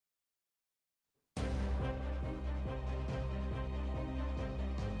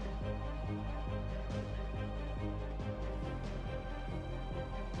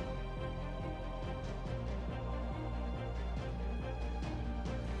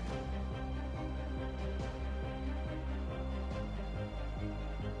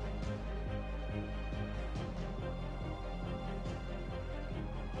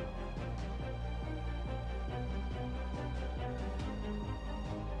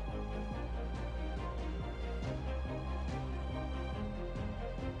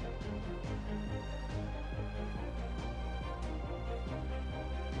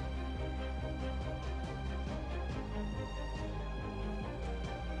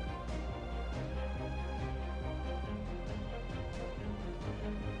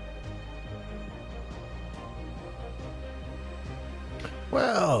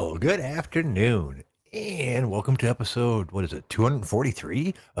Well, good afternoon, and welcome to episode, what is it,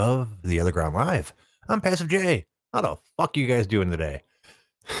 243 of the OtherGround Live. I'm Passive J. How the fuck you guys doing today?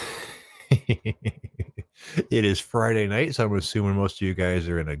 It is Friday night, so I'm assuming most of you guys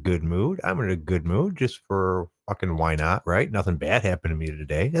are in a good mood. I'm in a good mood just for fucking why not, right? Nothing bad happened to me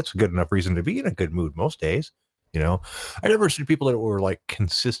today. That's a good enough reason to be in a good mood most days. You know, I never see people that were like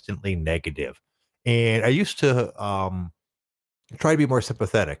consistently negative. And I used to try to be more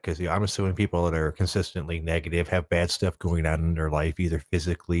sympathetic because I'm assuming people that are consistently negative have bad stuff going on in their life, either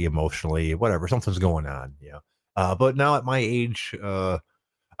physically, emotionally, whatever. Something's going on, But now at my age,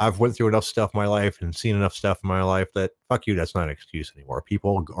 I've went through enough stuff in my life and seen enough stuff in my life that fuck you, that's not an excuse anymore.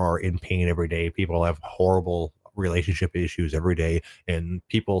 People are in pain every day. People have horrible relationship issues every day, and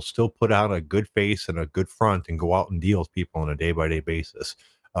people still put on a good face and a good front and go out and deal with people on a day by day basis.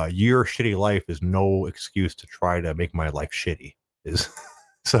 Your shitty life is no excuse to try to make my life shitty. Is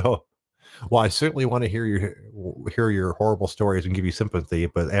so. Well, I certainly want to hear your horrible stories and give you sympathy,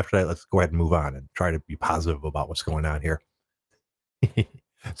 but after that, let's go ahead and move on and try to be positive about what's going on here.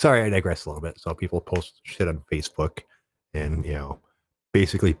 Sorry, I digress a little bit. So people post shit on Facebook and,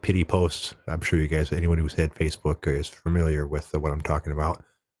 basically pity posts. I'm sure you guys, anyone who's had Facebook is familiar with what I'm talking about.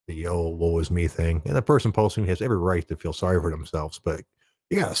 The woe is me thing. And the person posting has every right to feel sorry for themselves, but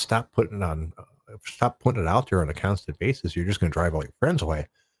you got to stop putting it out there on a constant basis. You're just going to drive all your friends away.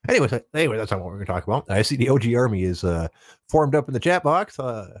 Anyway, that's not what we're going to talk about. I see the OG Army is formed up in the chat box.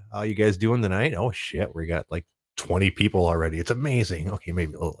 How you guys doing tonight? Oh, shit. We got like 20 people already. It's amazing. Okay,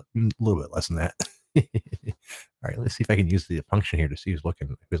 maybe a little bit less than that. All right, let's see if I can use the function here to see who's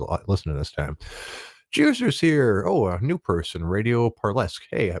listening this time. Juicer's here. Oh, a new person, Radio Parlesque.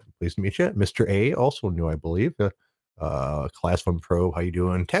 Hey, pleased to meet you. Mr. A, also new, I believe. Class 1 Pro, how you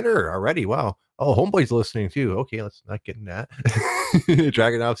doing? Tenor already. Wow. Oh, Homeboy's listening too. Okay, let's not get in that.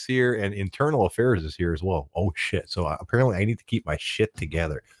 Dragonoff's here, and Internal Affairs is here as well. Oh, shit. So apparently I need to keep my shit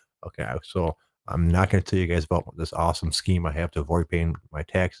together. Okay, so I'm not going to tell you guys about this awesome scheme I have to avoid paying my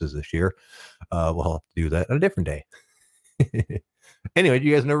taxes this year. We'll have to do that on a different day. Anyway,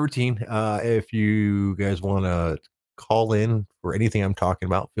 you guys know routine. If you guys want to call in for anything I'm talking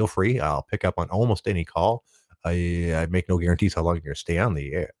about, feel free. I'll pick up on almost any call. I make no guarantees how long you're going to stay on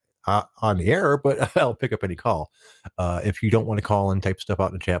the air, but I'll pick up any call. If you don't want to call and type stuff out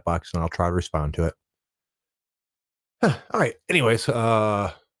in the chat box, and I'll try to respond to it. All right. Anyways,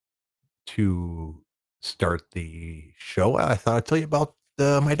 to start the show, I thought I'd tell you about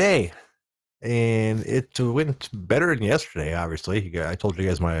my day. And it went better than yesterday, obviously. I told you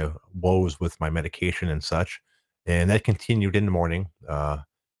guys my woes with my medication and such. And that continued in the morning.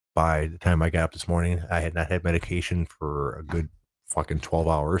 By the time I got up this morning, I had not had medication for a good fucking 12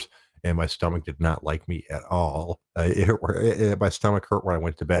 hours. And my stomach did not like me at all. My stomach hurt when I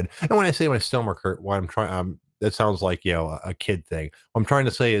went to bed. And when I say my stomach hurt, what I'm trying, that sounds like, a kid thing. What I'm trying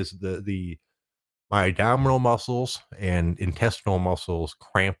to say is my abdominal muscles and intestinal muscles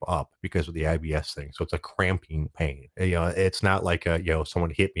cramp up because of the IBS thing. So it's a cramping pain. It's not like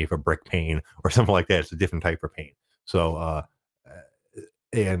someone hit me with a brick pain or something like that. It's a different type of pain. So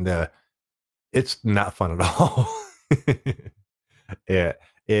and it's not fun at all. Yeah,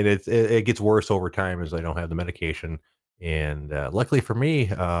 and it gets worse over time as I don't have the medication. And luckily for me,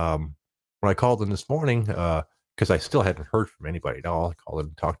 when I called in this morning, because I still hadn't heard from anybody at all, I called in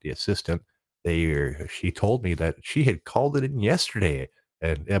and talked to the assistant. She told me that she had called it in yesterday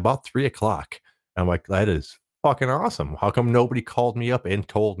at about 3:00. I'm like, that is fucking awesome. How come nobody called me up and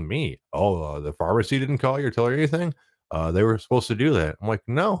told me? Oh, the pharmacy didn't call you or tell you anything? They were supposed to do that. I'm like,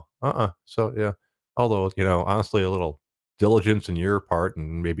 no, So yeah, although honestly, a little diligence in your part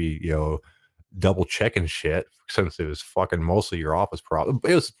and maybe double checking shit since it was fucking mostly your office problem.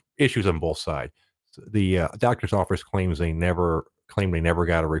 It was issues on both sides. The doctor's office claimed they never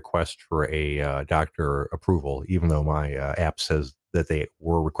got a request for a doctor approval, even though my app says that they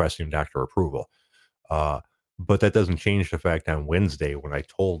were requesting doctor approval. But that doesn't change the fact on Wednesday when I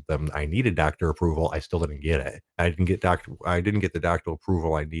told them I needed doctor approval, I still didn't get it. I didn't get the doctor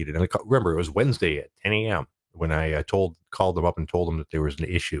approval I needed. And remember, it was Wednesday at 10 a.m. when I called them up and told them that there was an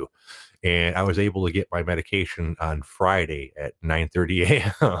issue. And I was able to get my medication on Friday at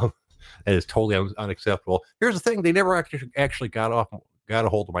 9:30 a.m. That is totally unacceptable. Here's the thing: they never actually got a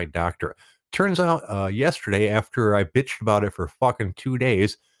hold of my doctor. Turns out, yesterday, after I bitched about it for fucking 2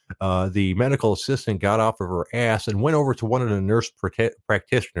 days, The medical assistant got off of her ass and went over to one of the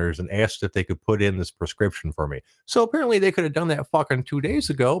practitioners and asked if they could put in this prescription for me. So apparently they could have done that fucking 2 days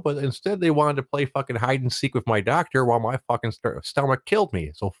ago, but instead they wanted to play fucking hide and seek with my doctor while my fucking stomach killed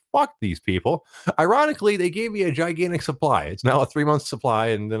me. So fuck these people. Ironically, they gave me a gigantic supply. It's now a 3 month supply,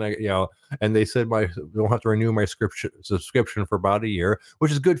 and then and they said my don't have to renew my subscription for about a year,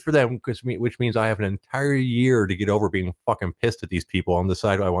 which is good for them because which means I have an entire year to get over being fucking pissed at these people and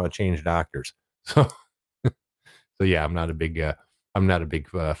decide I want to change doctors. So so yeah, I'm not a big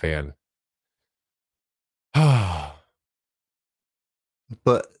fan.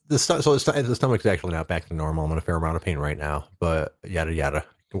 But the stomach's actually not back to normal. I'm in a fair amount of pain right now, but yada yada.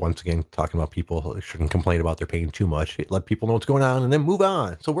 Once again, talking about people who shouldn't complain about their pain too much. Let people know what's going on and then move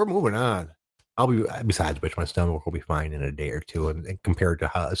on. So we're moving on. I'll be besides which my stomach will be fine in a day or two. And compared to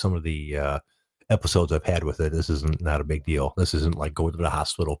how some of the episodes I've had with it, this isn't not a big deal. This isn't like going to the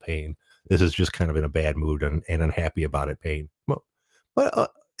hospital pain. This is just kind of in a bad mood and unhappy about it pain.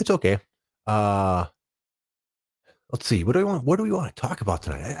 But it's okay. Uh, let's see. What do we want to talk about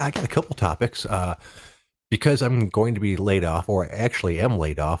tonight? I got a couple topics. Because I'm going to be laid off, or actually am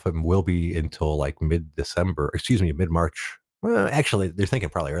laid off, and will be until like mid-December. Excuse me, mid-March. Well, actually, they're thinking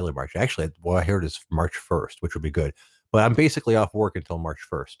probably early March. Actually, what I heard is March 1st, which would be good. But I'm basically off work until March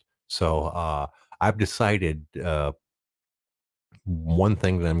 1st. So I've decided one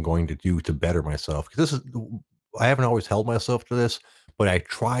thing that I'm going to do to better myself, because I haven't always held myself to this, but I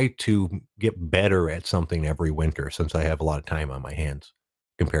try to get better at something every winter since I have a lot of time on my hands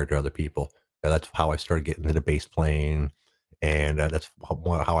compared to other people. That's how I started getting into bass playing, and that's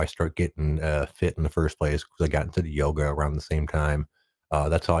how I started getting fit in the first place, because I got into the yoga around the same time.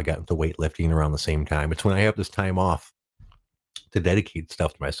 That's how I got into weightlifting around the same time. It's when I have this time off to dedicate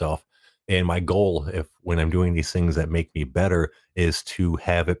stuff to myself. And my goal, if when I'm doing these things that make me better, is to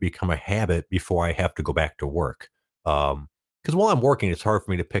have it become a habit before I have to go back to work. Because while I'm working, it's hard for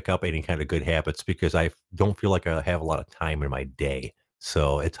me to pick up any kind of good habits because I don't feel like I have a lot of time in my day.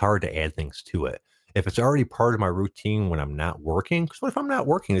 So it's hard to add things to it. If it's already part of my routine when I'm not working, because if I'm not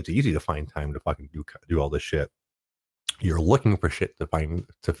working, it's easy to find time to fucking do all this shit. You're looking for shit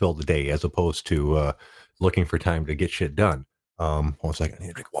to fill the day as opposed to looking for time to get shit done. 1 second, I need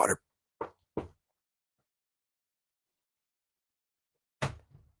to drink water.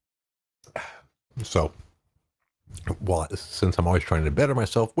 So, well, since I'm always trying to better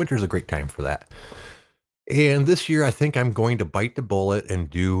myself, winter's a great time for that. And this year, I think I'm going to bite the bullet and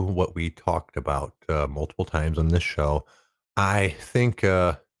do what we talked about multiple times on this show. I think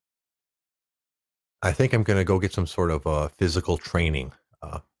I think I'm going to go get some sort of physical training.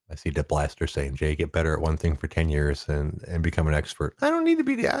 Uh, I see Dip Blaster saying, "Jay, get better at one thing for 10 years and become an expert." I don't need to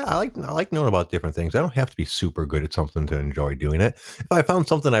be. I like knowing about different things. I don't have to be super good at something to enjoy doing it. If I found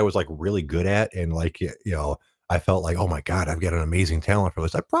something I was like really good at and like I felt like, oh my god, I've got an amazing talent for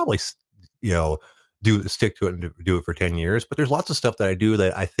this. I probably you know do stick to it and do it for 10 years. But there's lots of stuff that I do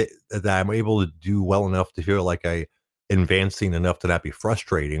that I think that I'm able to do well enough to feel like I advancing enough to not be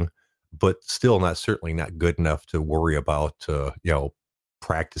frustrating, but still not certainly not good enough to worry about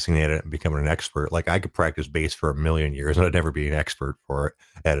practicing at it and becoming an expert. Like I could practice bass for a million years and I'd never be an expert for it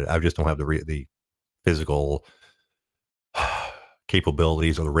at it. I just don't have the physical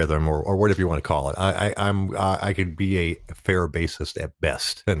capabilities or the rhythm or whatever you want to call it. I could be a fair bassist at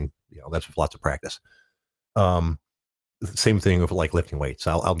best, and that's with lots of practice. Um, same thing with like lifting weights.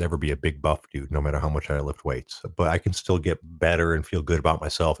 I'll never be a big buff dude, no matter how much I lift weights, but I can still get better and feel good about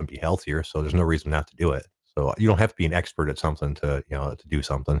myself and be healthier. So there's no reason not to do it. So you don't have to be an expert at something to do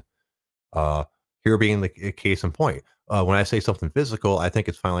something. Uh, Here being the case in point, when I say something physical, I think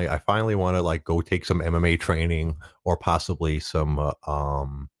I finally want to like go take some MMA training or possibly some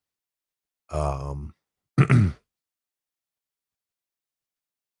um,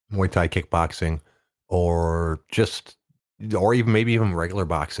 Muay Thai kickboxing, or just, or even maybe even regular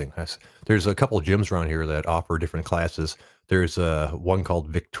boxing. There's a couple of gyms around here that offer different classes. There's one called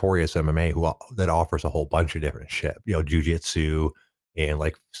Victorious MMA that offers a whole bunch of different shit, jujitsu and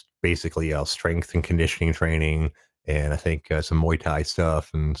like basically strength and conditioning training, and I think some Muay Thai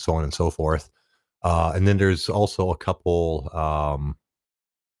stuff and so on and so forth. And then there's also a couple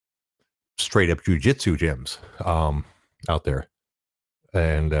straight up jujitsu gyms out there,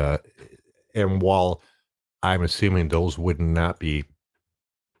 and while I'm assuming those would not be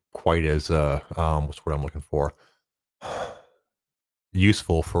quite as what's what I'm looking for,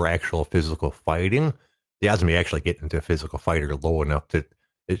 useful for actual physical fighting. The odds of me actually getting into a physical fight are low enough that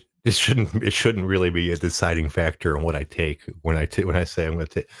it shouldn't really be a deciding factor in what I take when I say I'm going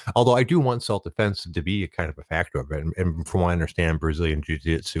to take. Although I do want self defense to be a kind of a factor of it, and from what I understand, Brazilian Jiu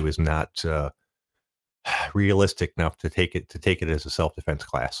Jitsu is not realistic enough to take it as a self defense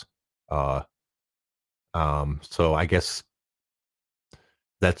class. Uh, so I guess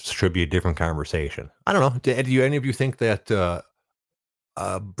that should be a different conversation. I don't know. Do you any of you think that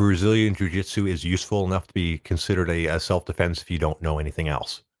Brazilian Jiu Jitsu is useful enough to be considered a self defense if you don't know anything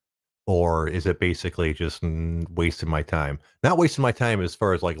else? Or is it basically just wasting my time? Not wasting my time as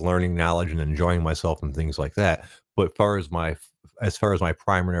far as like learning knowledge and enjoying myself and things like that, but as far as my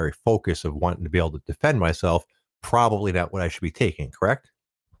primary focus of wanting to be able to defend myself, probably not what I should be taking. Correct?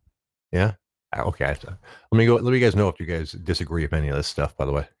 Yeah. Okay. So let me go. Let me guys know if you guys disagree with any of this stuff. By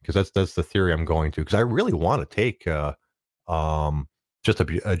the way, because that's the theory I'm going to. Because I really want to take um just a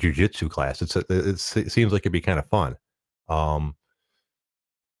jujitsu class. It seems like it'd be kind of fun. Um,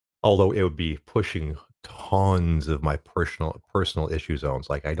 Although it would be pushing tons of my personal issue zones.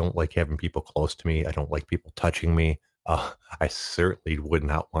 Like I don't like having people close to me. I don't like people touching me. I certainly would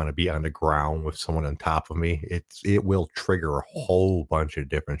not want to be on the ground with someone on top of me. It will trigger a whole bunch of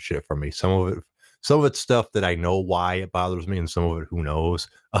different shit from me. Some of it's stuff that I know why it bothers me, and some of it who knows.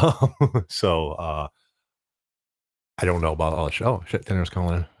 So I don't know about all the shit. Oh shit, dinner's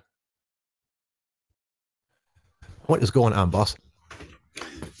calling in. What is going on, boss?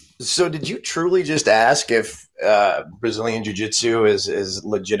 So, did you truly just ask if Brazilian Jiu Jitsu is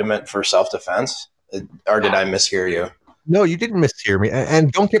legitimate for self defense, or did I mishear you? No, you didn't mishear me.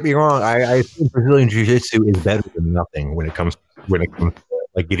 And don't get me wrong. I think Brazilian Jiu-Jitsu is better than nothing when it comes to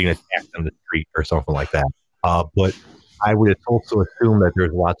like getting attacked on the street or something like that. But I would also assume that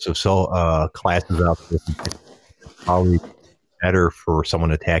there's lots of classes out there that probably better for someone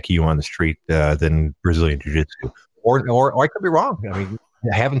to attack you on the street than Brazilian Jiu-Jitsu. Or I could be wrong. I mean,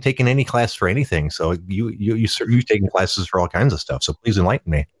 I haven't taken any class for anything, so you've taken classes for all kinds of stuff. So please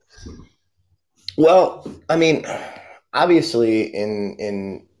enlighten me. Well, I mean, obviously,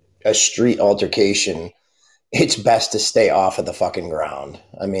 in a street altercation, it's best to stay off of the fucking ground.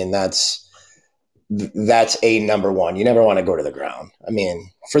 I mean, that's a number one. You never want to go to the ground. I mean,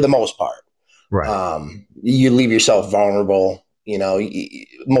 for the most part, Right. you leave yourself vulnerable.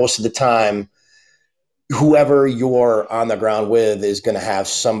 Most of the time, whoever you're on the ground with is going to have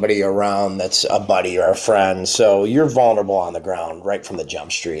somebody around that's a buddy or a friend. So you're vulnerable on the ground right from the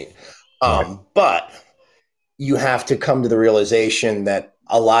jump street. Right. But you have to come to the realization that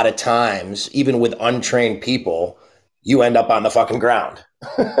a lot of times, even with untrained people, you end up on the fucking ground.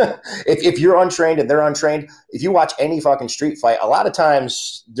 if you're untrained and they're untrained, if you watch any fucking street fight, a lot of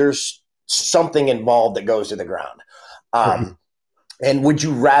times there's something involved that goes to the ground. Right. Um, and would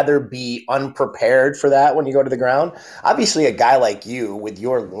you rather be unprepared for that when you go to the ground? Obviously, a guy like you with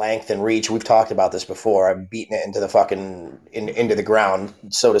your length and reach, we've talked about this before. I've beaten it into the into the ground,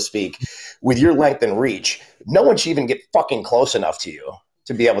 so to speak. With your length and reach, no one should even get fucking close enough to you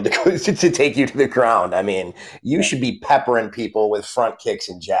to be able to to take you to the ground. I mean, you should be peppering people with front kicks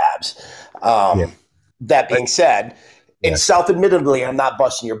and jabs. Yeah. That being said, Yeah. and self-admittedly, I'm not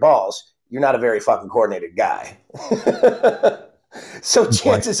busting your balls. You're not a very fucking coordinated guy. So Right.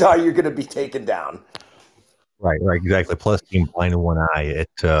 chances are you're going to be taken down. Right, right, exactly. Plus, being blind in one eye, it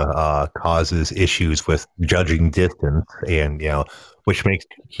causes issues with judging distance, and which makes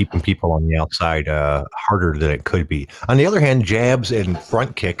keeping people on the outside harder than it could be. On the other hand, jabs and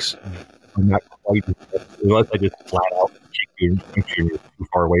front kicks are not quite unless I just flat out kick you and punch you too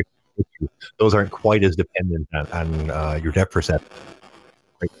far away from you. Those aren't quite as dependent on your depth perception.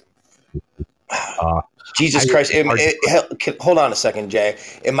 Uh, Jesus Christ. it's hard to Hold on a second, Jay.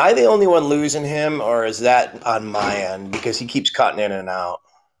 Am I the only one losing him, or is that on my end? Because he keeps cutting in and out.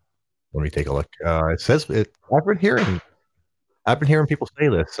 let me take a look. It says it. I've been hearing people say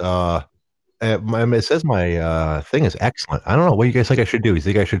this. It says my thing is excellent. I don't know. What do you guys think I should do? You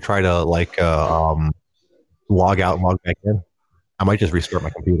think I should try to log out and log back in? I might just restart my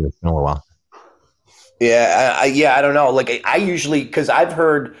computer. It's been a little while. Yeah, I don't know. Like I usually, because I've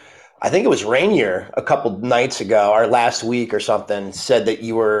heard, I think it was Rainier a couple nights ago or last week or something, said that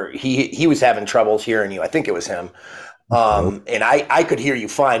he was having troubles hearing you. I think it was him. Nope. And I could hear you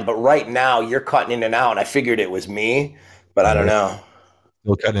fine, but right now you're cutting in and out. And I figured it was me, but I don't Yeah, know.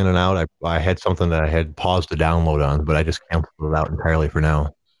 still cutting in and out. I had something that I had paused to download on, but I just canceled it out entirely for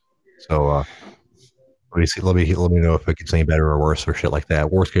now. So let me see. Let me know if it gets any better or worse or shit like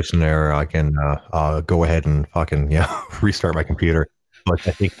that. Worst case scenario, I can go ahead and fucking restart my computer. But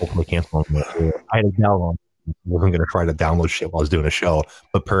I think hopefully canceling it. I had a download. I wasn't going to try to download shit while I was doing a show,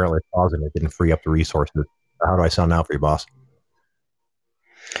 but apparently pausing it didn't free up the resources. How do I sound now for you, boss?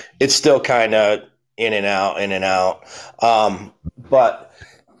 It's still kind of in and out, in and out. But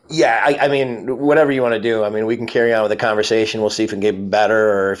yeah, I mean, whatever you want to do. I mean, we can carry on with the conversation. We'll see if it can get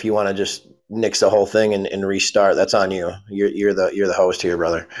better, or if you want to just nix the whole thing and restart. That's on you. You're the host here,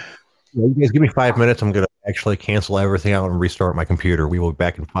 brother. Yeah, you guys give me 5 minutes. I'm going to actually cancel everything out and restart my computer. We will be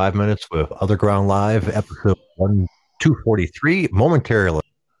back in 5 minutes with OtherGround Live, episode 243, momentarily.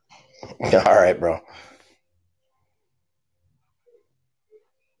 All right, bro.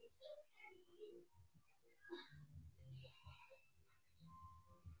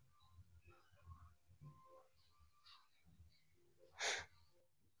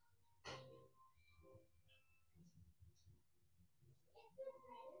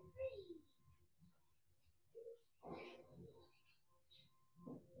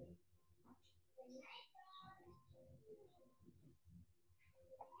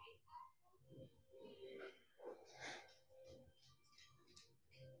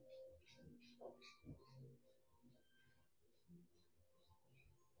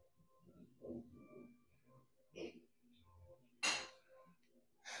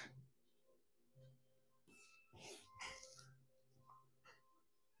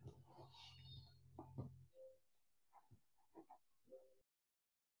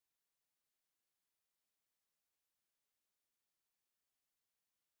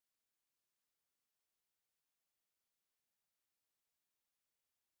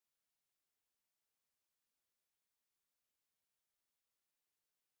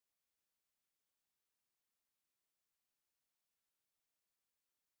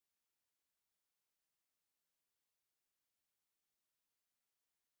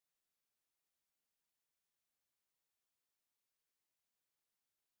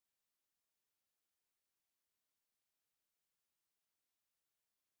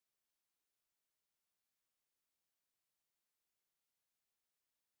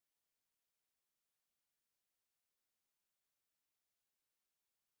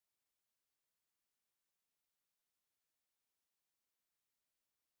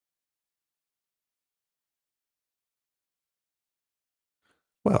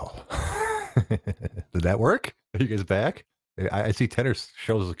 Well, did that work? Are you guys back? I see Tenor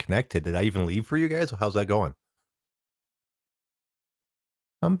shows connected. Did I even leave for you guys? How's that going?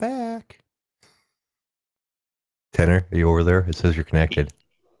 I'm back. Tenor, are you over there? It says you're connected.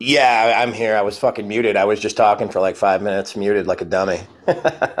 Yeah, I'm here. I was fucking muted. I was just talking for like 5 minutes, muted like a dummy.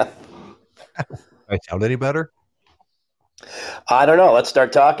 I sound any better? I don't know. Let's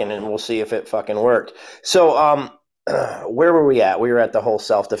start talking and we'll see if it fucking worked. So, where were we at? We were at the whole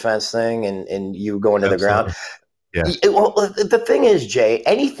self defense thing and you going to the ground. Absolutely. Yeah. Well, the thing is, Jay,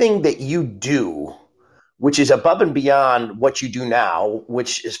 anything that you do, which is above and beyond what you do now,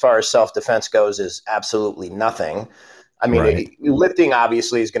 which as far as self defense goes, is absolutely nothing. I mean, Right. lifting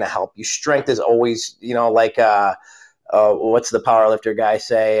obviously is going to help you. Strength is always, like, what's the powerlifter guy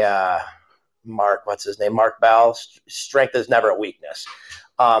say? Mark, what's his name? Mark Bell. Strength is never a weakness.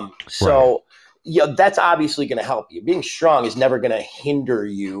 Right. So, that's obviously going to help you. Being strong is never going to hinder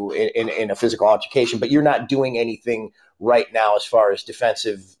you in a physical altercation, but you're not doing anything right now as far as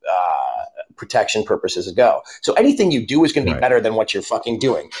defensive protection purposes go. So anything you do is going to be Right. better than what you're fucking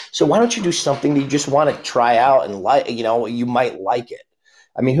doing. So why don't you do something that you just want to try out and like, you might like it.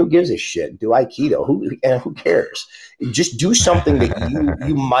 I mean, who gives a shit? Do Aikido? Who cares? Just do something that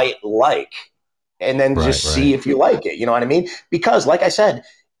you might like, and then Right. just see Right. if you like it. You know what I mean? Because, like I said,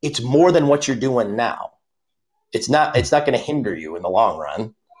 it's more than what you're doing now. It's not. It's not going to hinder you in the long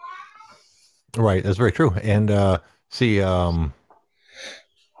run. Right. That's very true. And see, oh,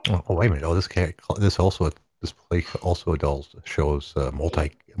 wait a minute. Oh, this place also adults shows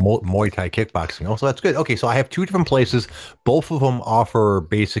Muay Thai kickboxing. Oh, so that's good. Okay, so I have two different places. Both of them offer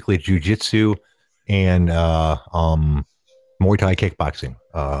basically jujitsu and Muay Thai kickboxing.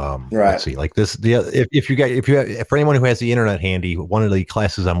 Let's Right. see, like this. For anyone who has the internet handy, one of the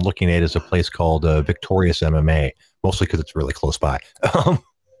classes I'm looking at is a place called Victorious MMA, mostly because it's really close by.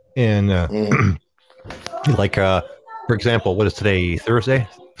 And Mm. like for example, what is today? Thursday,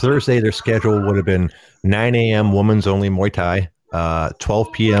 their schedule would have been 9 a.m. women's only Muay Thai,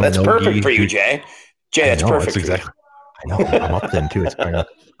 12 p.m. That's no perfect gi. for you, Jay. Jay, I that's know it's perfect for you. exactly. I know I'm up then too. It's kind of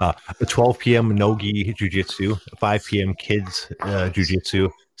 12 p.m. no gi jujitsu, 5 p.m. kids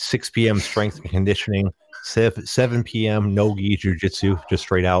jujitsu, 6 p.m. strength and conditioning, 7 p.m. no gi jujitsu, just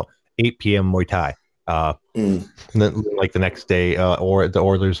straight out, 8 p.m. Muay Thai. Uh, Mm. and then, like the next day, or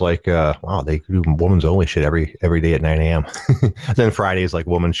there's like, wow, they do women's only shit every day at 9 a.m. Then Friday is like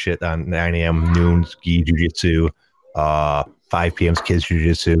women's shit on 9 a.m. noon ski jujitsu, 5 p.m. kids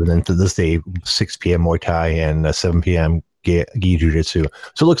jujitsu, and then to this day 6 p.m. Muay Thai and 7 p.m. gi jujitsu.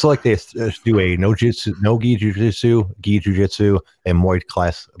 So it looks like they do a no gi jujitsu, and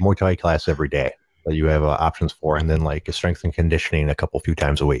Muay Thai class every day that you have options for, and then like a strength and conditioning a couple few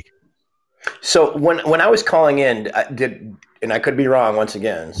times a week. So when I was calling in, and I could be wrong once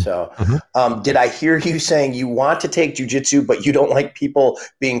again. So did I hear you saying you want to take jujitsu, but you don't like people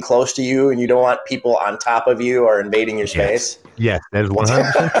being close to you, and you don't want people on top of you or invading your space? Yes, that is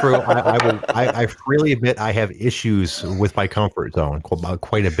 100% true. I freely admit I have issues with my comfort zone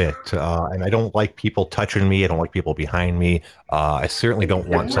quite a bit, and I don't like people touching me. I don't like people behind me. I certainly don't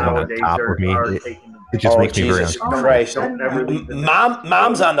want someone on top of me. It just makes me very Jesus uncomfortable. Christ!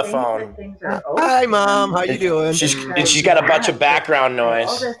 Mom's on the phone. Hi, Mom. How you doing? She's got a bunch of background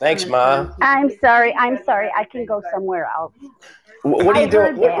noise. Thanks, Mom. I'm sorry. I can go somewhere else. What are you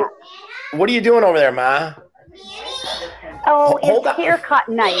doing? What are you doing over there, Ma? Oh, it's haircut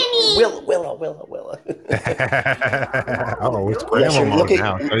night. Willa. Oh, it's grandma mode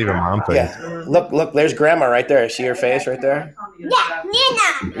now. It's not even mom face. Yeah. Look, there's grandma right there. See her face right there? Yeah,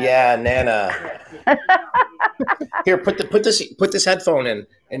 Nana. Yeah, Nana. Here, put this headphone in.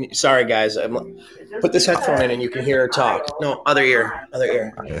 And sorry, guys, put this headphone in, and you can hear her talk. No, other ear,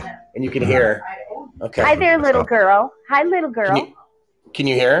 and you can hear her. Okay. Hi there, little girl. Hi, little girl. Can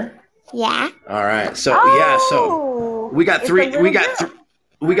you hear her? Yeah. All right. So so we got three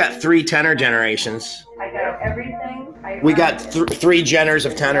tenor generations. I got everything. We got three geners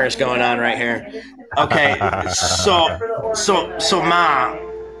of tenors going on right here. Okay. So Ma,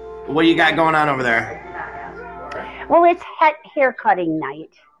 what do you got going on over there? Well, it's hair cutting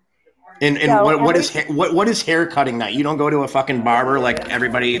night. And so what is hair cutting night? You don't go to a fucking barber like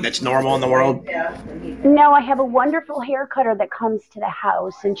everybody that's normal in the world? No, I have a wonderful hair cutter that comes to the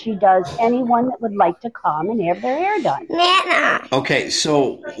house, and she does anyone that would like to come and have their hair done. Nana. Okay,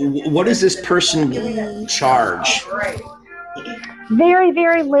 so what does this person charge? Very,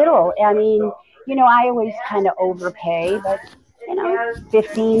 very little. I mean, I always kind of overpay, but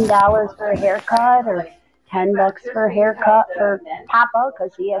 $15 for a haircut or $10 for a haircut for Papa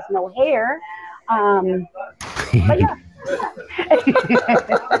because he has no hair. But yeah.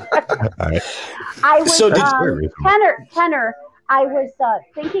 I was tenor. I was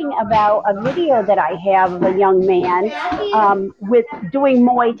thinking about a video that I have of a young man with doing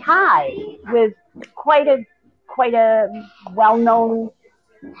Muay Thai with quite a well-known.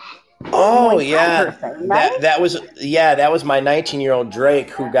 Oh yeah, person, right? that was my 19-year-old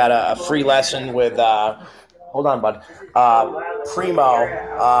Drake who got a free lesson with. Hold on, bud.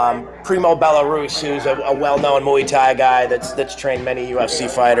 Primo Belarus, who's a well-known Muay Thai guy that's trained many UFC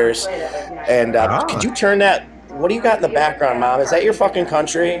fighters. And could you turn that? What do you got in the background, Mom? Is that your fucking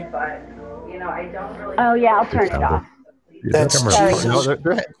country? Oh yeah, I'll turn it off. That's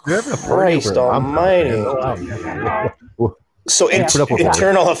Jesus Christ Almighty. So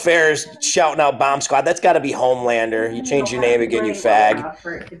internal affairs shouting out bomb squad. That's got to be Homelander. You change your name again, you fag.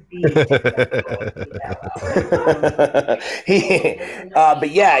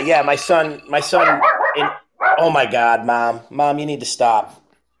 But yeah. My son. Oh my God, Mom, you need to stop.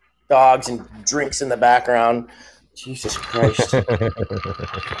 Dogs and drinks in the background. Jesus Christ.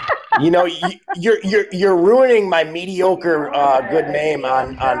 You're ruining my mediocre good name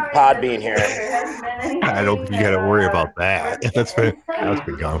on Podbean here. I don't think you got to worry about that. That's been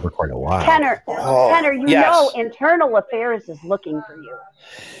gone for quite a while. Tenor, yes. internal affairs is looking for you.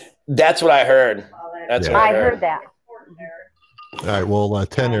 That's what I heard. I heard that. All right, well,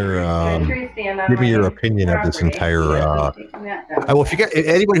 Tenor, give me your opinion of this entire. Well, if you got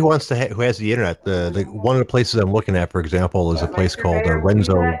anybody who wants to who has the internet, the one of the places I'm looking at, for example, is a place called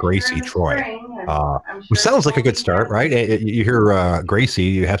Renzo Gracie Troy, which sounds like a good start, right? You hear Gracie,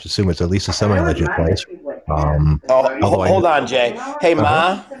 you have to assume it's at least a semi-legit place. Hold on, Jay. Hey,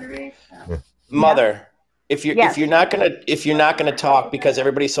 Ma, Mother. If you're not gonna talk because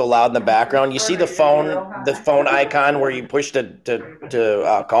everybody's so loud in the background, you see the phone icon where you push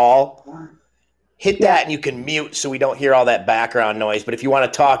to call. Hit that and you can mute so we don't hear all that background noise. But if you want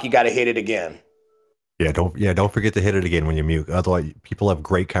to talk, you got to hit it again. Don't forget to hit it again when you mute. Otherwise, people have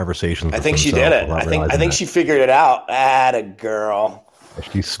great conversations. I think she did it. I think she figured it out. Atta girl.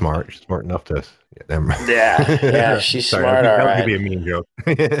 She's smart. She's smart enough to. Yeah, she's smart. All right. That could be a mean joke.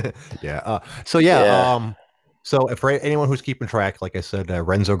 Yeah. So for anyone who's keeping track, like I said,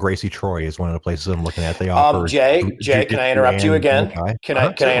 Renzo Gracie Troy is one of the places I'm looking at. They offer. Jay, can I interrupt you again? Can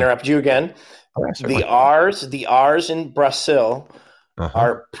I interrupt you again? The R's in Brazil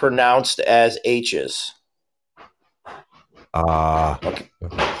are pronounced as H's.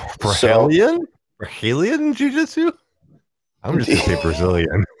 Brazilian Jiu-Jitsu? I'm just going to say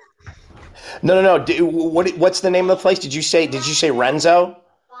Brazilian. No. What's the name of the place? Did you say Renzo?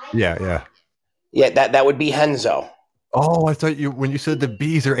 Yeah. Yeah, that would be Henzo. Oh, I thought when you said the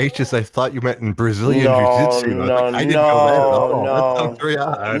B's or H's, I thought you meant in Brazilian No, Jiu-Jitsu. I was like, no, I didn't know that at no, all. That sounds no, very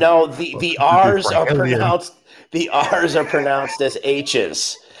odd. no. Well, The this would be R's are Brazilian. pronounced. The R's are pronounced as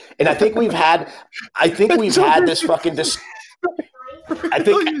H's, and I think we've had this fucking. I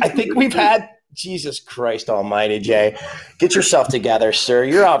think we've had. Jesus Christ Almighty, Jay, get yourself together, sir.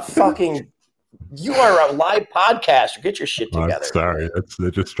 You're a fucking. You are a live podcaster. Get your shit I'm together. sorry.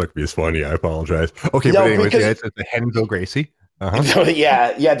 That just struck me as funny. I apologize. Okay, No, but anyways, because it's the Henzo Gracie. Uh-huh.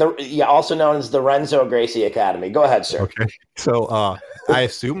 yeah, also known as the Renzo Gracie Academy. Go ahead, sir. Okay. So I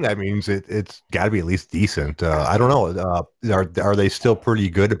assume that means it's got to be at least decent. I don't know. Are they still pretty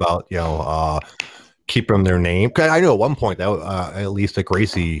good about keeping their name? 'Cause I know at one point that at least a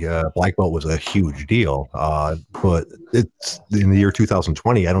Gracie black belt was a huge deal. But it's in the year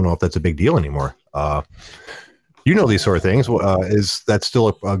 2020. I don't know if that's a big deal anymore. You know these sort of things. Is that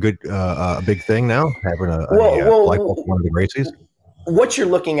still a good a big thing now? Having a black belt for one of the Gracies? What you're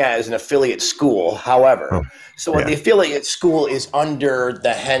looking at is an affiliate school. However, the affiliate school is under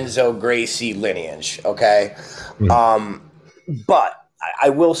the Henzo Gracie lineage. Okay. But I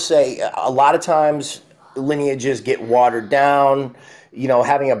will say a lot of times lineages get watered down.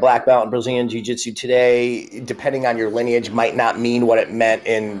 Having a black belt in Brazilian Jiu-Jitsu today, depending on your lineage, might not mean what it meant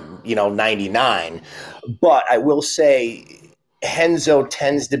in, 99. But I will say Henzo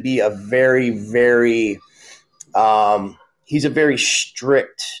tends to be a very, very he's a very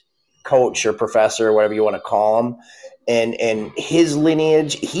strict coach or professor, or whatever you want to call him. And his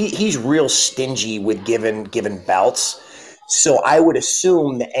lineage, he's real stingy with given belts. So I would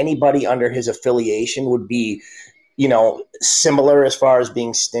assume that anybody under his affiliation would be, similar as far as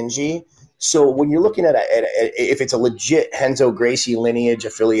being stingy. So when you're looking at if it's a legit Henzo Gracie lineage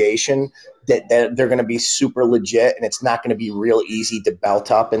affiliation, that they're going to be super legit, and it's not going to be real easy to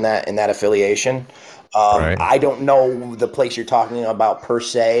belt up in that affiliation. Right. I don't know the place you're talking about per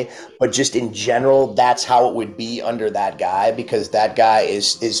se, but just in general, that's how it would be under that guy, because that guy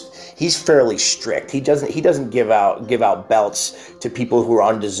he's fairly strict. He doesn't give out belts to people who are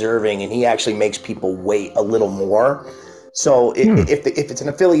undeserving, and he actually makes people wait a little more. So if it's an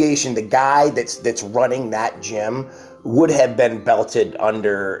affiliation, the guy that's running that gym would have been belted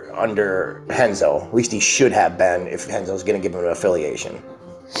under Henzo. At least he should have been if Henzo's going to give him an affiliation.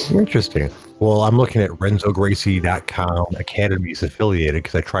 Interesting. Well, I'm looking at RenzoGracie.com Academy's affiliated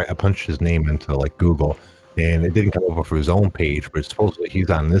because I punched his name into Google, and it didn't come over for his own page, but supposedly he's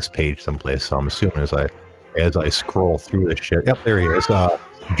on this page someplace. So I'm assuming as I scroll through this shit, yep, there he is.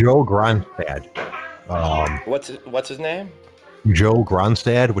 Joe Gronstad. What's his name? Joe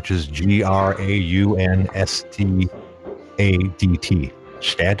Gronstad, which is GRAUNSTADT.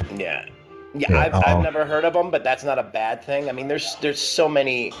 Stad. Yeah. I've never heard of them, but that's not a bad thing. I mean, there's so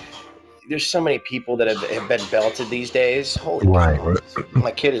many people that have been belted these days. Holy cow.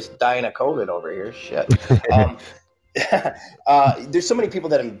 My kid is dying of COVID over here. Shit. There's so many people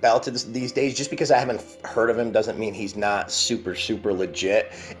that have been belted these days. Just because I haven't heard of him doesn't mean he's not super, super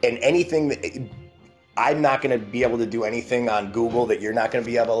legit. And anything that I'm not going to be able to do anything on Google that you're not going to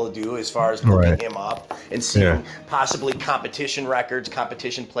be able to do as far as looking him up and seeing possibly competition records,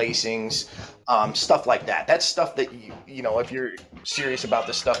 competition placings, stuff like that. That's stuff that, if you're serious about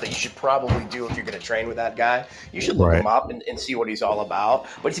the stuff that you should probably do if you're going to train with that guy, you should look him up and see what he's all about.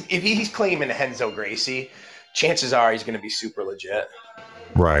 But if he's claiming Henzo Gracie, chances are he's going to be super legit.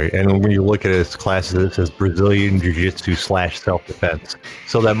 Right. And when you look at his classes, it says Brazilian Jiu-Jitsu / self-defense.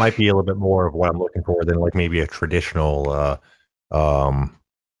 So that might be a little bit more of what I'm looking for than maybe a traditional,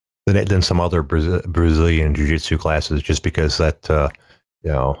 than some other Brazilian Jiu-Jitsu classes, just because that,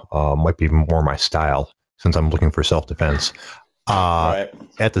 might be more my style since I'm looking for self-defense.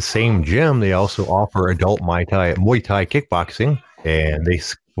 At the same gym, they also offer adult Muay Thai kickboxing, and they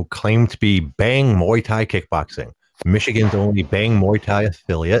claim to be Bang Muay Thai kickboxing. Michigan's only Bang Muay Thai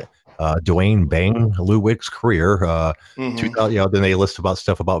affiliate, Dwayne Bang Ludwig's career. Then they list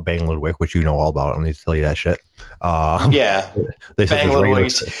stuff about Bang Ludwig, which you know all about. I don't need to tell you that shit. They said Bang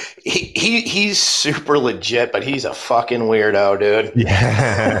Ludwig, he's super legit, but he's a fucking weirdo, dude.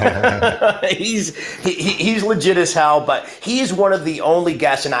 Yeah, he's legit as hell, but he's one of the only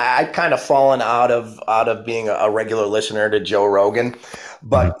guests, and I've kind of fallen out of being a regular listener to Joe Rogan,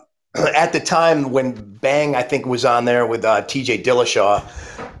 but. Mm-hmm. At the time when Bang, I think, was on there with TJ Dillashaw,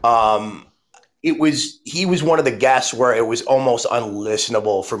 he was one of the guests where it was almost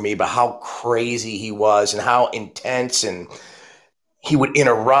unlistenable for me, but how crazy he was and how intense, and he would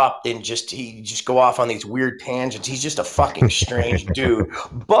interrupt and he just go off on these weird tangents. He's just a fucking strange dude.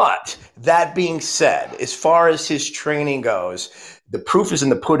 But that being said, as far as his training goes, the proof is in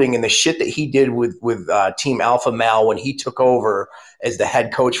the pudding, and the shit that he did with Team Alpha Male when he took over as the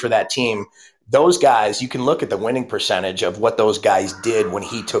head coach for that team. Those guys, you can look at the winning percentage of what those guys did when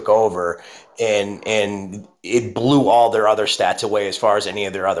he took over, and it blew all their other stats away as far as any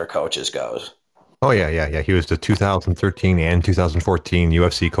of their other coaches goes. Oh, yeah. He was the 2013 and 2014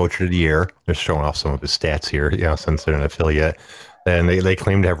 UFC Coach of the Year. Just showing off some of his stats here, since they're an affiliate. And they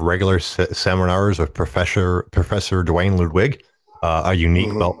claim to have regular seminars with Professor Dwayne Ludwig, a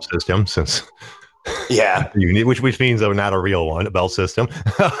unique belt system, since which means though not a real one, a belt system.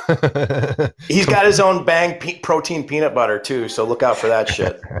 He's got his own Bang protein peanut butter too, so look out for that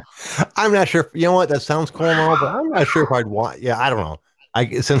shit. I'm not sure. You know what? That sounds cool and all, but I'm not sure if I'd want. Yeah, I don't know.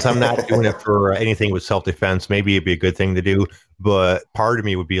 Since I'm not doing it for anything with self-defense, maybe it'd be a good thing to do. But part of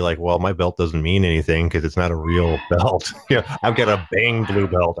me would be like, well, my belt doesn't mean anything because it's not a real belt. I've got a Bang blue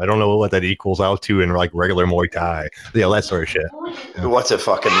belt. I don't know what that equals out to in like regular Muay Thai. That sort of shit. What's it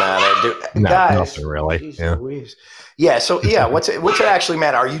fucking matter, dude? Guys, nothing really. Yeah. So what's it actually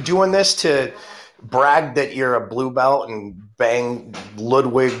matter? Are you doing this to brag that you're a blue belt and Bang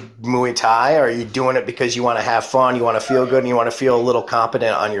Ludwig Muay Thai, or are you doing it because you want to have fun, you want to feel good, and you want to feel a little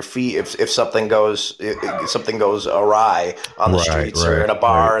competent on your feet if something goes awry on the streets or in a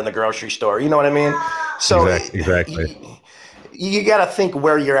bar in the grocery store? You know what I mean? So exactly. You got to think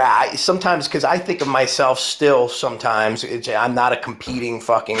where you're at sometimes, because I think of myself still sometimes. I'm not a competing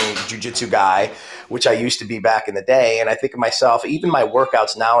fucking jiu-jitsu guy, which I used to be back in the day. And I think of myself, even my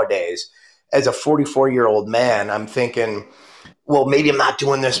workouts nowadays, as a 44-year-old man, I'm thinking, well, maybe I'm not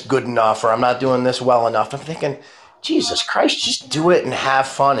doing this good enough, or I'm not doing this well enough. I'm thinking, Jesus Christ, just do it and have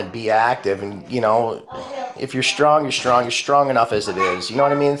fun and be active. And, if you're strong, you're strong. You're strong enough as it is. You know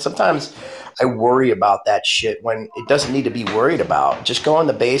what I mean? Sometimes I worry about that shit when it doesn't need to be worried about. Just go in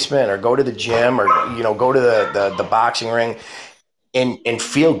the basement or go to the gym or, go to the boxing ring and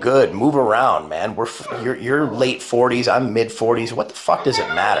feel good. Move around, man. You're late 40s. I'm mid 40s. What the fuck does it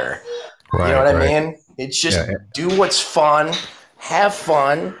matter? Right, you know what I mean? It's just do what's fun, have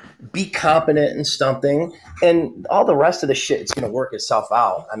fun, be competent in something, and all the rest of the shit, it's going to work itself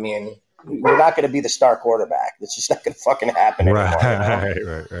out. I mean, you're not going to be the star quarterback. It's just not going to fucking happen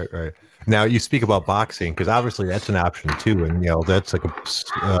anymore. Right. Now, you speak about boxing, because obviously that's an option too, and that's like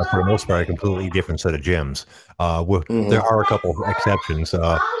for the most part a completely different set of gyms. There are a couple of exceptions,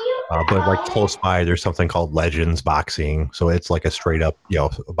 but like close by, there's something called Legends Boxing, so it's like a straight up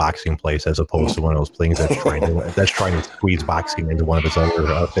boxing place as opposed to one of those things that's trying to squeeze boxing into one of its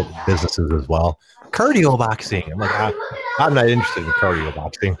other businesses as well. Cardio boxing. I'm like, I'm not interested in cardio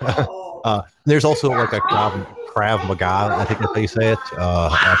boxing. There's also like a Krav Maga, I think that's how you say it,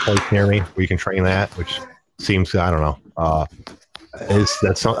 a place near me where you can train that, which seems, I don't know,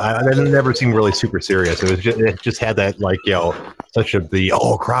 that never seemed really super serious. It just had that such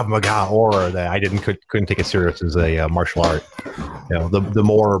Krav Maga aura that I couldn't take it serious as a martial art. The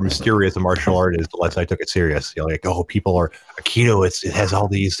more mysterious the martial art is, the less I took it serious. People are Aikido. It has all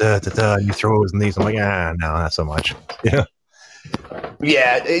these new throws and these. I'm like, no, not so much.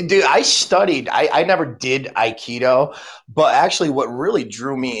 Yeah, dude, I studied. I never did Aikido, but actually what really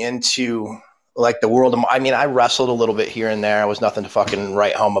drew me into the world of, I wrestled a little bit here and there. I was nothing to fucking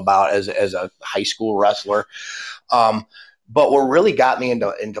write home about as a high school wrestler. But what really got me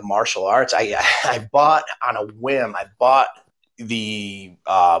into martial arts, I bought on a whim, the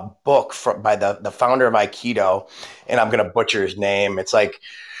book by the founder of Aikido, and I'm going to butcher his name. It's like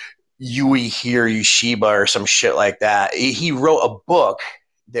Yui Yushiba or some shit like that. He wrote a book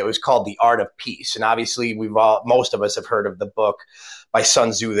that was called The Art of Peace. And obviously most of us have heard of the book by Sun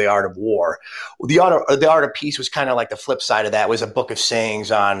Tzu, The Art of War. The Art of Peace was kind of like the flip side of that. It was a book of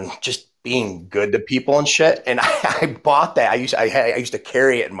sayings on just being good to people and shit. And I bought that. I used to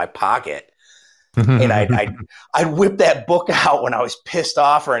carry it in my pocket. And I'd whip that book out when I was pissed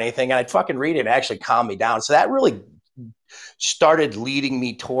off or anything, and I'd fucking read it and actually calm me down. So that really started leading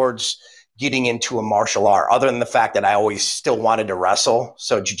me towards getting into a martial art, other than the fact that I always still wanted to wrestle.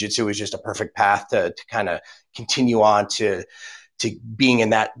 So jiu-jitsu was just a perfect path to kind of continue on to being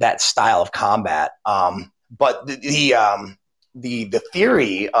in that style of combat. But the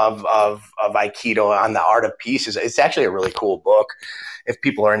theory of Aikido on the art of peace it's actually a really cool book if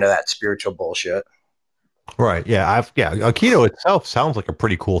people are into that spiritual bullshit. Right. Yeah. Aikido itself sounds like a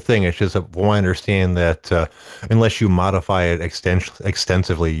pretty cool thing. It's just, I understand that unless you modify it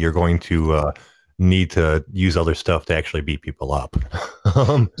extensively, you're going to need to use other stuff to actually beat people up.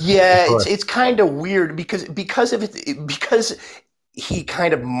 It's kind of weird because he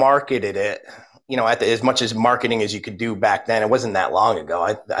kind of marketed it, as much as marketing as you could do back then. It wasn't that long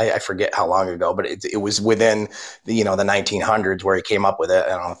ago. I forget how long ago, but it was within the 1900s where he came up with it. I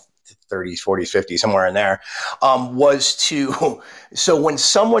don't know, 30s, 40s, 50s, somewhere in there, so when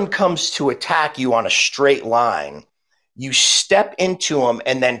someone comes to attack you on a straight line, you step into them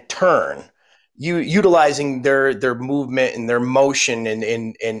and then turn, utilizing their movement and their motion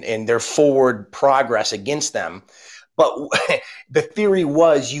and their forward progress against them. But the theory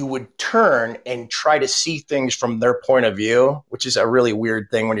was you would turn and try to see things from their point of view, which is a really weird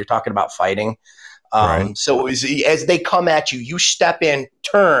thing when you're talking about fighting. Right. So it was, as they come at you, you step in,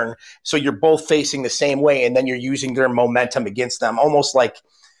 turn, so you're both facing the same way, and then you're using their momentum against them, almost like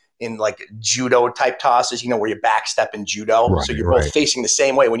in like judo type tosses, where you backstep in judo. Right, So you're both right. facing the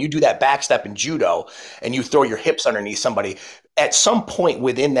same way. When you do that backstep in judo and you throw your hips underneath somebody, at some point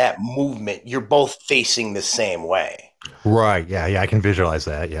within that movement, you're both facing the same way. Right. Yeah. Yeah. I can visualize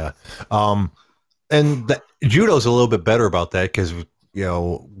that. Yeah. And judo's a little bit better about that because,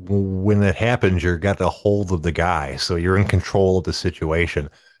 when it happens, you're got a hold of the guy. So you're in control of the situation.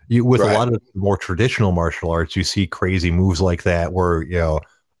 With a lot of more traditional martial arts, you see crazy moves like that where,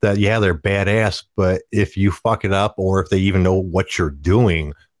 they're badass, but if you fuck it up or if they even know what you're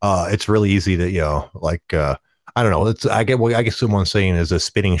doing, it's really easy to, I don't know. I guess someone's saying is a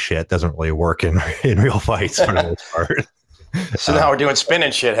spinning shit doesn't really work in real fights for the most part. So now we're doing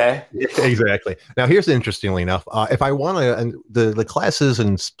spinning shit, hey? Exactly. Now, here's interestingly enough, if I want to, and the classes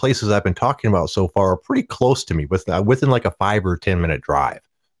and places I've been talking about so far are pretty close to me, within like a 5 or 10 minute drive.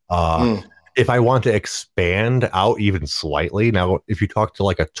 If I want to expand out even slightly, now if you talk to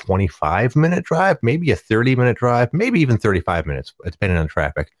like a 25-minute drive, maybe a 30-minute drive, maybe even 35 minutes, depending on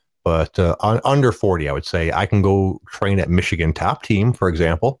traffic. But under 40, I would say I can go train at Michigan Top Team, for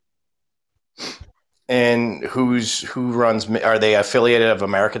example. And who runs? Are they affiliated of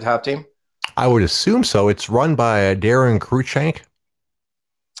America Top Team? I would assume so. It's run by Darren Cruikshank.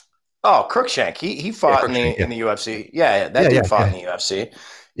 Oh, Cruikshank. He fought in the UFC. Yeah, that dude fought in the UFC.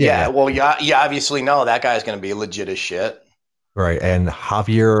 Yeah. Well, you obviously know that guy's going to be legit as shit. Right. And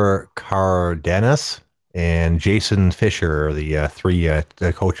Javier Cardenas and Jason Fisher are the three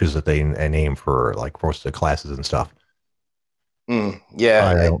coaches that they name for like most of the classes and stuff.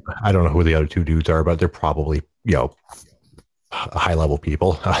 Yeah. I don't know who the other two dudes are, but they're probably, high level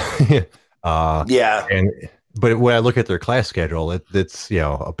people. Yeah. But when I look at their class schedule, it's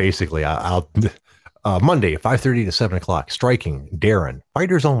basically I'll Monday 5:30 to 7 o'clock striking Darren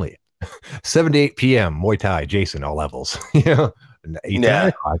fighters only 7 to 8 p.m. Muay Thai Jason all levels 8 to 9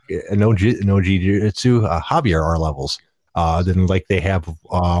 o'clock no jiu-jitsu Javier R levels then like they have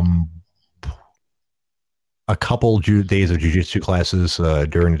a couple days of jiu-jitsu classes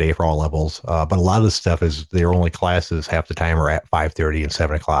during the day for all levels, but a lot of the stuff is their only classes half the time are at 5:30 and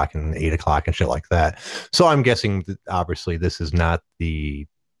 7 o'clock and 8 o'clock and shit like that. So I'm guessing that obviously this is not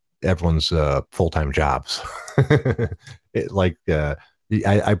everyone's full-time jobs.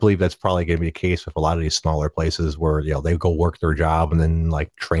 I believe that's probably going to be the case with a lot of these smaller places where they go work their job and then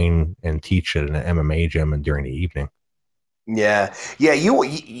like train and teach at an MMA gym and during the evening. Yeah.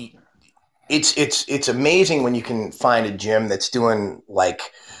 It's amazing when you can find a gym that's doing like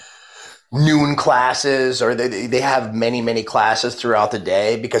noon classes, or they have many classes throughout the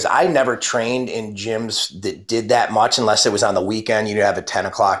day, because I never trained in gyms that did that much unless it was on the weekend. You'd have a 10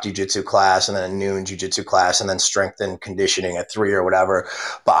 o'clock jiu-jitsu class and then a noon jiu-jitsu class and then strength and conditioning at 3 or whatever.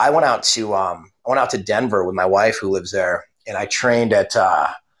 But I went out to Denver with my wife who lives there, and I trained at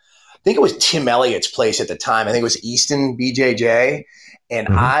I think it was Tim Elliott's place at the time. I think it was Easton BJJ. And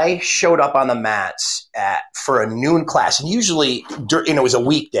I showed up on the mats for a noon class. And usually, it was a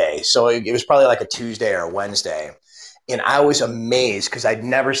weekday. So it was probably like a Tuesday or a Wednesday. And I was amazed because I'd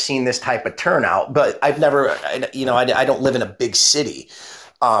never seen this type of turnout. But I don't live in a big city.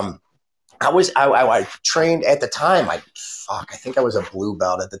 I trained at the time. I think I was a blue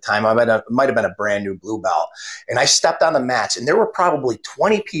belt at the time. I might have been a brand new blue belt. And I stepped on the mats, and there were probably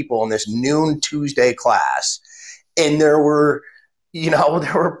 20 people in this noon Tuesday class. And there were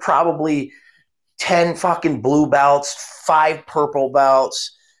probably 10 fucking blue belts, 5 purple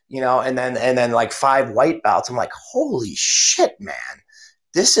belts, and then like 5 white belts. I'm like, holy shit, man.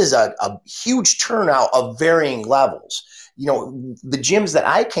 This is a huge turnout of varying levels. The gyms that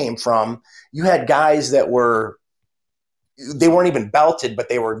I came from, you had guys that they weren't even belted, but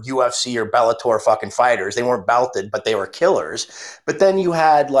they were UFC or Bellator fucking fighters. They weren't belted, but they were killers. But then you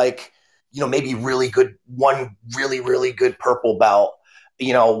had like, maybe one really good purple belt,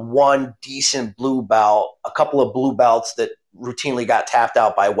 one decent blue belt, a couple of blue belts that routinely got tapped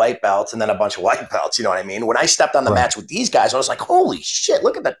out by white belts and then a bunch of white belts. You know what I mean? When I stepped on the match with these guys, I was like, holy shit,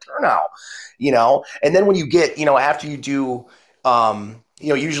 look at the turnout, you know? And then when you get, you know, after you do, you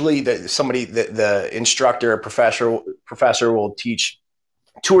know, usually the instructor, professor will teach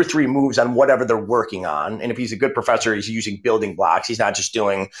 2 or 3 moves on whatever they're working on. And if he's a good professor, he's using building blocks. He's not just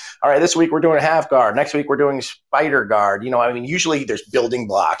doing, all right, this week we're doing a half guard. Next week we're doing spider guard. You know, I mean, usually there's building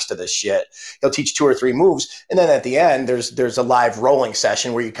blocks to this shit. He'll teach 2 or 3 moves. And then at the end, there's a live rolling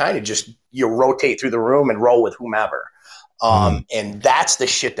session where you kind of just, you rotate through the room and roll with whomever. And that's the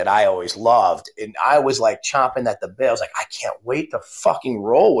shit that I always loved. And I was like chomping at the bit. I was like, I can't wait to fucking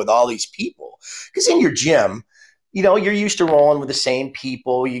roll with all these people. Because in your gym, you know, you're used to rolling with the same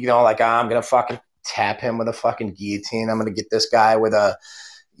people. You know, like, I'm going to fucking tap him with a fucking guillotine. I'm going to get this guy with a,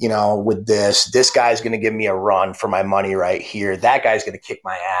 you know, with this. This guy's going to give me a run for my money right here. That guy's going to kick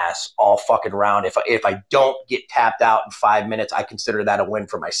my ass all fucking round. If I don't get tapped out in 5 minutes, I consider that a win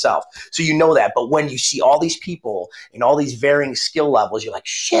for myself. So you know that. But when you see all these people and all these varying skill levels, you're like,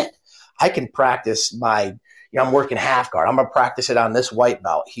 shit, I can practice my – you know, I'm working half guard. I'm going to practice it on this white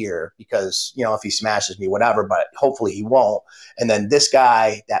belt here because, you know, if he smashes me, whatever, but hopefully he won't. And then this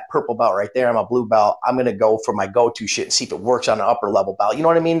guy, that purple belt right there, I'm a blue belt. I'm going to go for my go-to shit and see if it works on an upper level belt. You know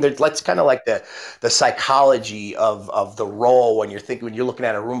what I mean? That's kind of like the psychology of the role when you're looking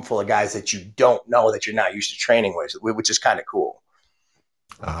at a room full of guys that you don't know, that you're not used to training with, which is kind of cool.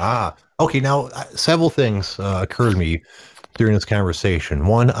 Okay. Now, several things occurred to me during this conversation.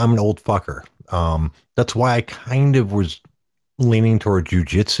 One, I'm an old fucker. That's why I kind of was leaning toward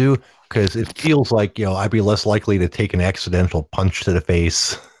jujitsu, because it feels like, you know, I'd be less likely to take an accidental punch to the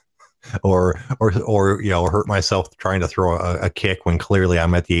face or you know, hurt myself trying to throw a kick when clearly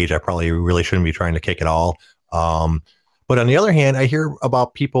I'm at the age I probably really shouldn't be trying to kick at all. But on the other hand, I hear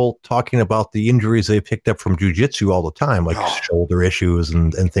about people talking about the injuries they picked up from jujitsu all the time, like shoulder issues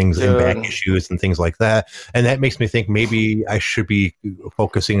and things, and back issues and things like that. And that makes me think maybe I should be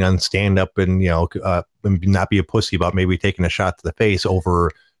focusing on stand up and, you know, and not be a pussy about maybe taking a shot to the face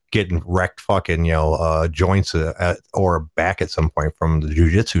over getting wrecked fucking, you know, joints or back at some point from the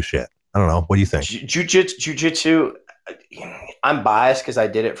jujitsu shit. I don't know. What do you think? Jiu-jitsu, I'm biased because I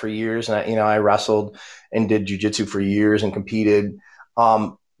did it for years, and I wrestled and did jiu-jitsu for years and competed.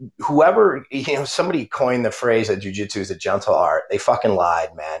 Whoever, you know, somebody coined the phrase that jiu-jitsu is a gentle art. They fucking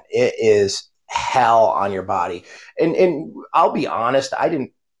lied, man. It is hell on your body. And I'll be honest, I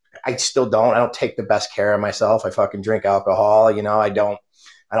still don't. I don't take the best care of myself. I fucking drink alcohol. You know, I don't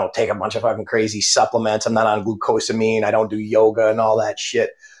take a bunch of fucking crazy supplements. I'm not on glucosamine. I don't do yoga and all that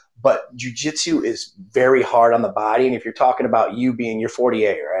shit. But jiu-jitsu is very hard on the body. And if you're talking about you're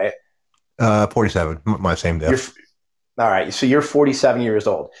 48, right? 47, my same day. All right. So you're 47 years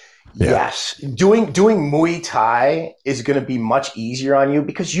old. Yeah. Yes. Doing Muay Thai is going to be much easier on you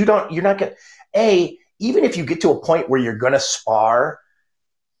because you're not going to, even if you get to a point where you're going to spar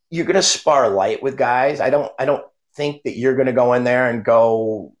light with guys. I don't think that you're going to go in there and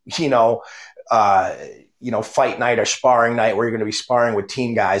go, fight night or sparring night where you're going to be sparring with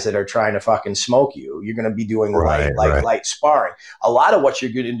team guys that are trying to fucking smoke you. You're going to be doing light sparring. A lot of what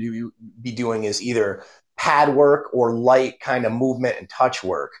you're going to be doing is either pad work or light kind of movement and touch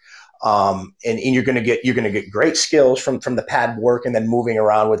work. And you're going to get great skills from the pad work and then moving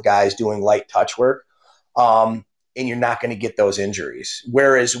around with guys doing light touch work. And you're not going to get those injuries.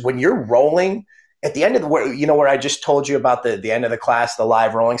 Whereas when you're rolling at the end of where I just told you about the end of the class, the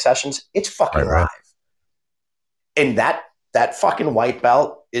live rolling sessions, it's fucking live. And that fucking white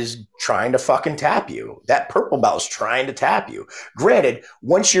belt is trying to fucking tap you. That purple belt is trying to tap you. Granted,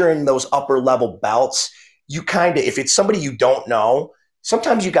 once you're in those upper level belts, you kind of, if it's somebody you don't know,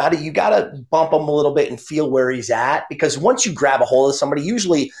 sometimes you gotta bump him a little bit and feel where he's at, because once you grab a hold of somebody,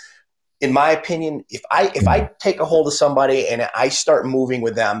 usually, in my opinion, if I take a hold of somebody and I start moving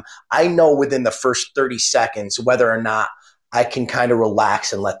with them, I know within the first 30 seconds whether or not I can kind of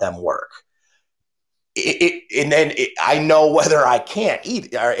relax and let them work. I know whether I can't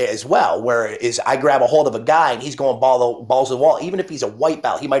either as well. Whereas I grab a hold of a guy and he's going balls to the wall, even if he's a white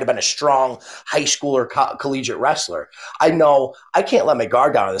belt, he might have been a strong high school or collegiate wrestler. I know I can't let my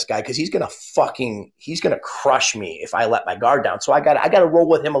guard down on this guy because he's gonna crush me if I let my guard down. So I got to roll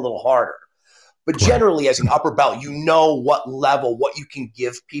with him a little harder. But generally, as an upper belt, you know what level, what you can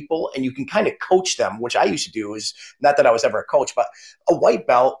give people, and you can kind of coach them, which I used to do. Is not that I was ever a coach, but a white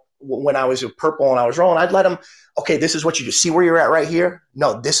belt. When I was a purple and I was rolling, I'd let them, okay, this is what you do. See where you're at right here?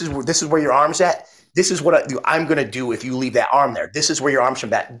 No, this is where your arm's at. This is what I'm going to do if you leave that arm there. This is where your arm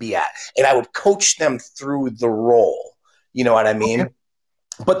should be at. And I would coach them through the roll. You know what I mean? Okay.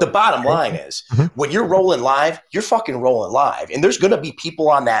 But the bottom line is, when you're rolling live, you're fucking rolling live. And there's going to be people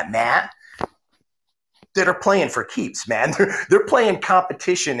on that mat that are playing for keeps, man. They're playing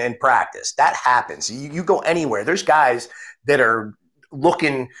competition in practice. That happens. You go anywhere. There's guys that are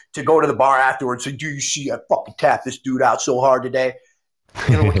looking to go to the bar afterwards and say, do you see I fucking tapped this dude out so hard today?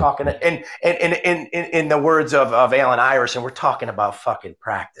 You know, we're talking, and in the words of Allen Iverson, we're talking about fucking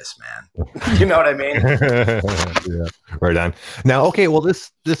practice, man. You know what I mean? Yeah, right on. Now, okay, well,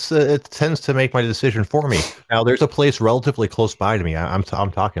 this it tends to make my decision for me. Now, there's a place relatively close by to me. I'm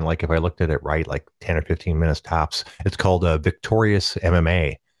talking like if I looked at it right, like 10 or 15 minutes tops. It's called Victorious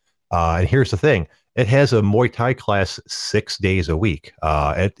MMA, and here's the thing. It has a Muay Thai class 6 days a week.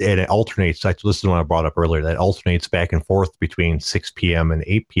 It alternates. This is the one I brought up earlier. That alternates back and forth between 6 p.m. and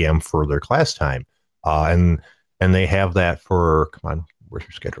 8 p.m. for their class time. And they have that for, come on, where's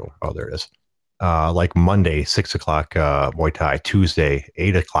your schedule? Oh, there it is. Like Monday, 6 o'clock Muay Thai. Tuesday,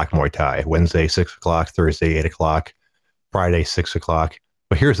 8 o'clock Muay Thai. Wednesday, 6 o'clock. Thursday, 8 o'clock. Friday, 6 o'clock.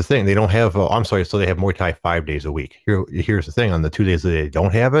 But here's the thing. They don't have, I'm sorry, so they have Muay Thai 5 days a week. Here's the thing. On the 2 days that they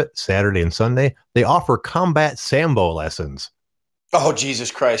don't have it, Saturday and Sunday, they offer combat Sambo lessons. Oh,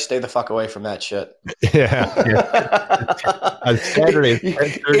 Jesus Christ. Stay the fuck away from that shit. Yeah. On Saturday,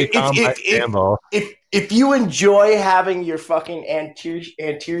 10:30 combat Sambo. If you enjoy having your fucking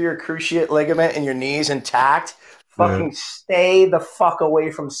anterior cruciate ligament in your knees intact, fucking stay the fuck away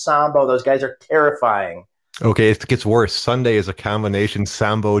from Sambo. Those guys are terrifying. Okay, it gets worse. Sunday is a combination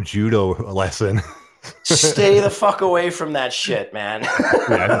Sambo judo lesson. Stay the fuck away from that shit, man.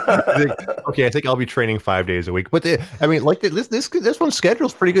 I think I'll be training 5 days a week. But this one's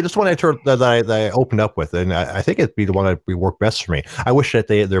schedule's pretty good. This one that I opened up with, and I think it'd be the one that would work best for me. I wish that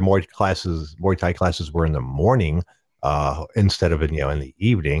their Muay Thai classes were in the morning instead of in the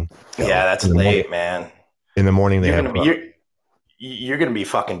evening. Yeah, that's late, man. In the morning they have. You're going to be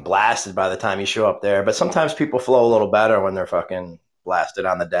fucking blasted by the time you show up there. But sometimes people flow a little better when they're fucking blasted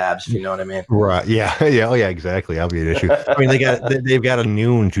on the dabs, if you know what I mean. Right. Yeah. Yeah. Oh, yeah, exactly. That'll be an issue. I mean, they've got a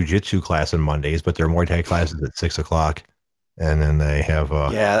noon jiu-jitsu class on Mondays, but their Muay Thai class is at 6 o'clock. And then they have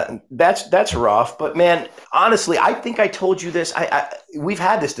yeah, that's rough. But man, honestly, I think I told you this. We've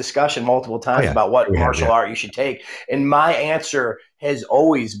had this discussion multiple times about what martial art you should take. And my answer has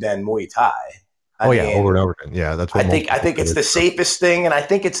always been Muay Thai. I mean, over and over again. Yeah, that's what I think it's the safest thing, and I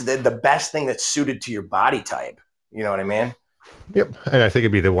think it's the best thing that's suited to your body type. You know what I mean? Yep, and I think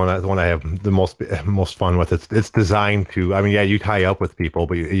it'd be the one I have the most fun with. It's designed to. I mean, yeah, you tie up with people,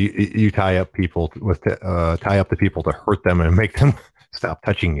 but you tie up people with tie up the people to hurt them and make them stop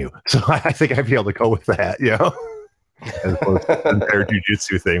touching you. So I think I'd be able to go with that. As opposed to the entire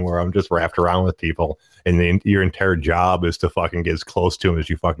jiu-jitsu thing where I'm just wrapped around with people and your entire job is to fucking get as close to them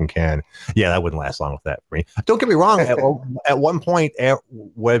as you fucking can. Yeah, that wouldn't last long with that for me. Don't get me wrong. At one point,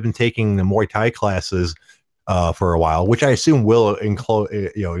 when I've been taking the Muay Thai classes for a while, which I assume will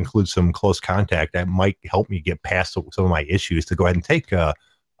include some close contact, that might help me get past some of my issues to go ahead and take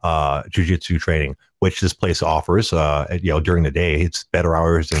jiu-jitsu training, which this place offers. During the day, it's better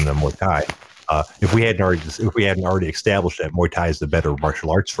hours than the Muay Thai. If we hadn't already established that Muay Thai is the better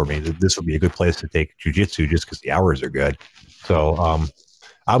martial arts for me, this would be a good place to take jiu-jitsu just because the hours are good. So I'm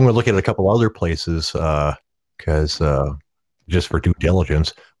going to look at a couple other places because just for due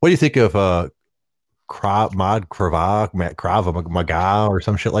diligence. What do you think of Krav Maga or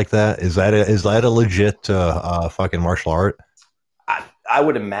some shit like that? Is that a legit fucking martial art? I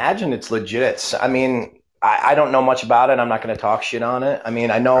would imagine it's legit. I mean, I don't know much about it. I'm not going to talk shit on it. I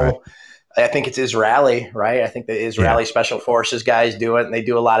mean, I know. Right. I think it's Israeli, right? I think the Israeli Special Forces guys do it, and they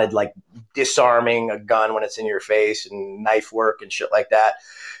do a lot of like disarming a gun when it's in your face and knife work and shit like that.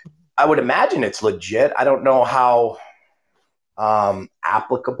 I would imagine it's legit. I don't know how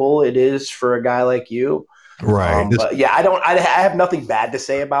applicable it is for a guy like you, right? But yeah, I have nothing bad to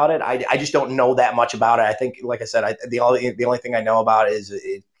say about it. I just don't know that much about it. I think, like I said, the only thing I know about it is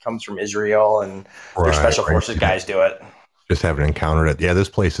it comes from Israel, and their Special Forces guys do it. Just haven't encountered it. Yeah, this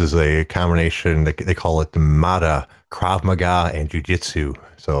place is a combination. They call it the Mata, Krav Maga, and Jiu-Jitsu.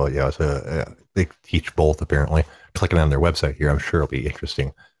 So yeah, they teach both apparently. Clicking on their website here, I'm sure it'll be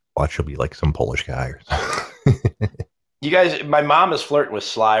interesting. Watch, it'll be like some Polish guy. You guys, my mom is flirting with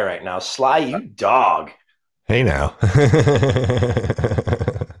Sly right now. Sly, you dog. Hey now.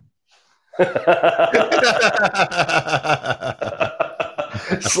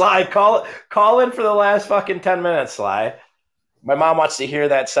 Sly, call in for the last fucking 10 minutes, Sly. My mom wants to hear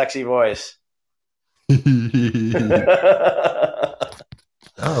that sexy voice. All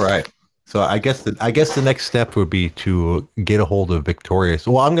right. So I guess the next step would be to get a hold of Victoria.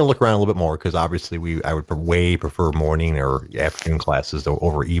 So, well, I'm going to look around a little bit more because obviously I would way prefer morning or afternoon classes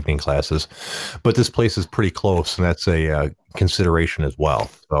over evening classes. But this place is pretty close, and that's a consideration as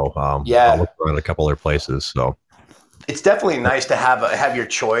well. So I'll look around a couple other places. So it's definitely nice to have your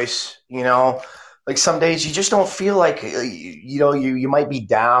choice. You know, like some days you just don't feel like you might be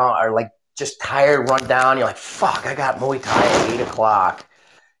down or like just tired, run down. You're like, fuck, I got Muay Thai at 8:00.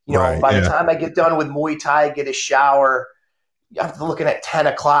 You know, by the time I get done with Muay Thai, get a shower, I'm looking at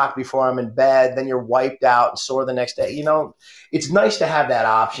 10:00 before I'm in bed. Then you're wiped out and sore the next day. You know, it's nice to have that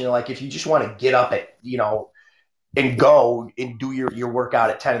option. Like if you just want to get up at, and go and do your workout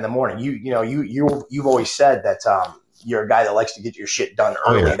at 10 in the morning. You've always said that you're a guy that likes to get your shit done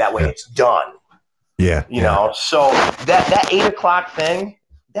early. Oh, yeah. That way it's done. Yeah. You know, so that 8:00 thing,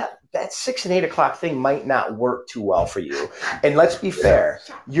 that 6 and 8:00 thing might not work too well for you. And let's be fair,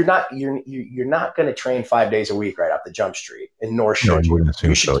 you're not going to train 5 days a week right off the jump street, and nor should you.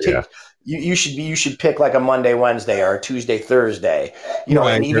 You should you should pick like a Monday, Wednesday, or a Tuesday, Thursday. You know,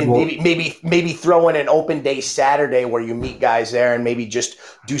 and even maybe throw in an open day Saturday where you meet guys there and maybe just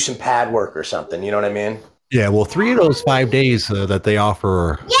do some pad work or something. You know what I mean? Yeah, well, 3 of those 5 days that they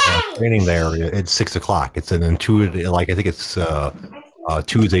offer training there, it's 6:00. It's an intuitive, like I think it's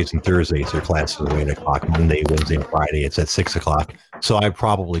Tuesdays and Thursdays are classes at 8:00. Monday, Wednesday, and Friday it's at 6:00. So I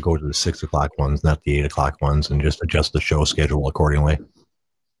probably go to the 6:00 ones, not the 8:00 ones, and just adjust the show schedule accordingly.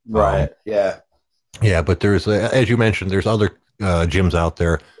 Right. Yeah. Yeah, but there's, as you mentioned, there's other gyms out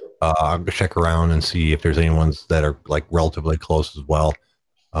there. I'm gonna check around and see if there's any ones that are like relatively close as well.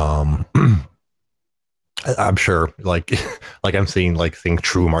 I'm sure, like I'm seeing Think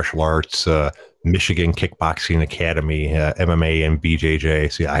True Martial Arts, Michigan Kickboxing Academy, MMA, and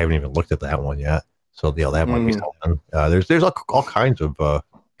BJJ. See, I haven't even looked at that one yet. So that might be something. There's all kinds of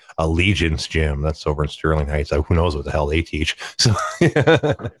Allegiance Gym that's over in Sterling Heights. Who knows what the hell they teach? So,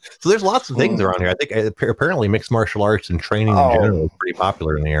 so there's lots of things around here. I think apparently mixed martial arts and training in general is pretty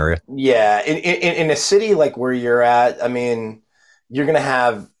popular in the area. Yeah, in a city like where you're at, I mean, you're gonna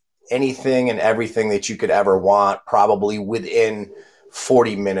have anything and everything that you could ever want probably within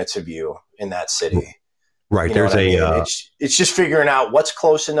 40 minutes of you in that city. Right. You know there's I mean? It's just figuring out what's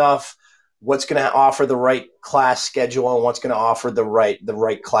close enough, what's going to offer the right class schedule, and what's going to offer the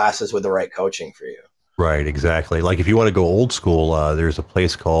right classes with the right coaching for you. Right, exactly. Like if you want to go old school, there's a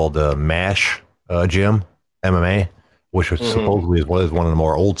place called MASH Gym, MMA, which was supposedly was one of the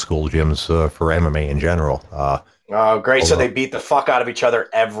more old school gyms for MMA in general. Oh, great! So they beat the fuck out of each other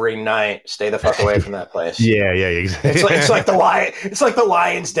every night. Stay the fuck away from that place. Yeah, exactly. It's like the lion. It's like the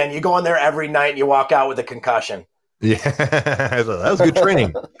Lion's Den. You go in there every night and you walk out with a concussion. Yeah, that was good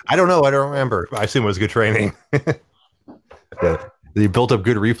training. I don't know. I don't remember. I assume it was good training. You built up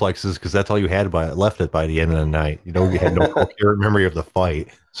good reflexes because that's all you had left by the end of the night. You had no coherent memory of the fight.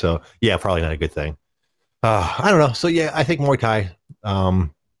 So yeah, probably not a good thing. I don't know. So yeah, I think Muay Thai.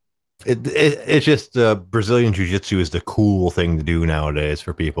 It's just Brazilian Jiu-Jitsu is the cool thing to do nowadays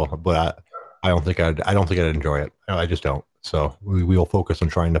for people, but I don't think I'd enjoy it. I just don't. So we will focus on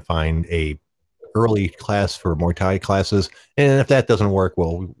trying to find a early class for Muay Thai classes, and if that doesn't work,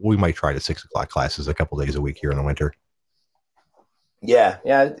 well, we might try the 6:00 classes a couple days a week here in the winter. Yeah,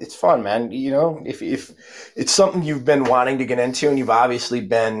 it's fun, man. You know, if it's something you've been wanting to get into, and you've obviously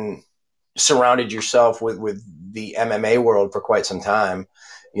been surrounded yourself with the MMA world for quite some time.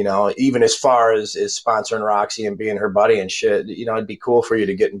 You know, even as far as sponsoring Roxy and being her buddy and shit, it'd be cool for you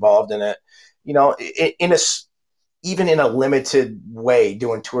to get involved in it. You know, even in a limited way,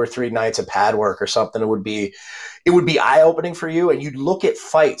 doing 2 or 3 nights of pad work or something, it would be eye opening for you, and you'd look at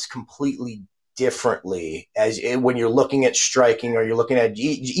fights completely differently when you're looking at striking, or you're looking at,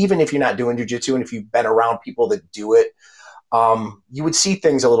 even if you're not doing jiu-jitsu and if you've been around people that do it, you would see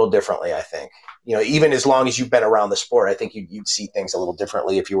things a little differently, I think. Even as long as you've been around the sport, I think you'd see things a little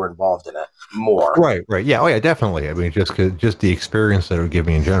differently if you were involved in it more. Right. Yeah. Oh, yeah, definitely. I mean, just the experience that it would give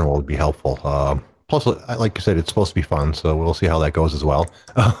me in general would be helpful. Plus, like you said, it's supposed to be fun, so we'll see how that goes as well.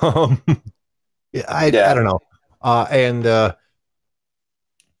 I don't know. And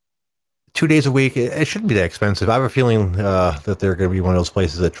 2 days a week, it shouldn't be that expensive. I have a feeling that they're going to be one of those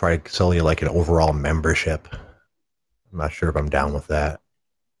places that try to sell you like an overall membership. I'm not sure if I'm down with that.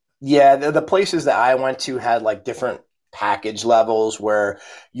 Yeah, the places that I went to had like different package levels where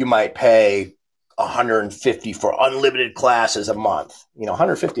you might pay $150 for unlimited classes a month.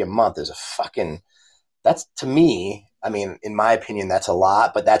 $150 a month is that's, to me, I mean, in my opinion, that's a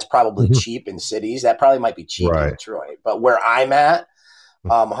lot, but that's probably cheap in cities. That probably might be cheap in Detroit. But where I'm at,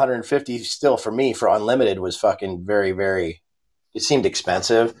 150 still for me for unlimited was fucking very, very, it seemed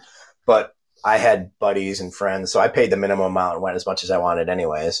expensive. but I had buddies and friends, so I paid the minimum amount and went as much as I wanted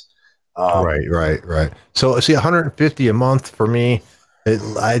anyways. Right. So see, 150 a month for me.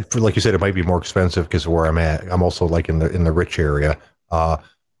 Like you said, it might be more expensive because of where I'm at. I'm also like in the rich area.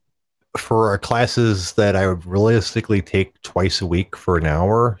 For classes that I would realistically take twice a week for an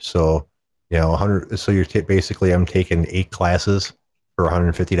hour. So, 100. So basically, I'm taking 8 classes for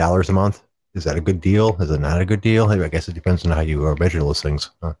 $150 a month. Is that a good deal? Is it not a good deal? I guess it depends on how you measure those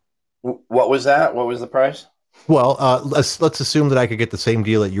things. What was that? What was the price? Well, let's assume that I could get the same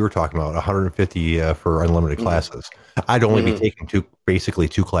deal that you were talking about, 150 for unlimited classes. I'd only be taking basically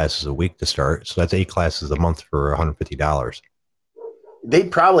 2 classes a week to start, so that's 8 classes a month for $150.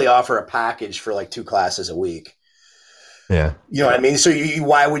 They'd probably offer a package for like 2 classes a week. Yeah, you know what I mean. So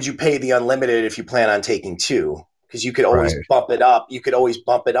why would you pay the unlimited if you plan on taking 2? Because you could always bump it up. You could always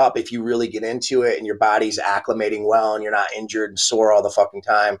bump it up if you really get into it and your body's acclimating well and you're not injured and sore all the fucking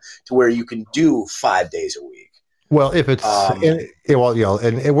time, to where you can do 5 days a week. Well, if it's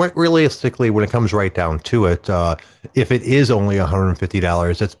realistically, when it comes right down to it, if it is only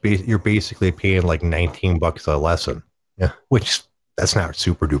 $150, you're basically paying like $19 a lesson. Yeah, which that's not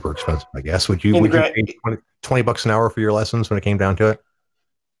super duper expensive, I guess. Would you pay $20 an hour for your lessons when it came down to it?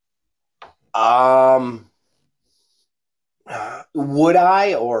 Would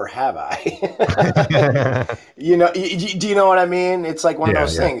I, or have I? Do you know what I mean? It's like one of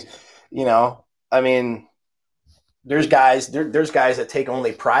those things. I mean, there's guys that take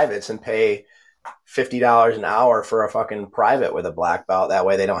only privates and pay $50 an hour for a fucking private with a black belt. That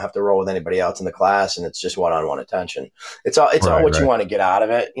way they don't have to roll with anybody else in the class, and it's just one-on-one attention. It's all what you want to get out of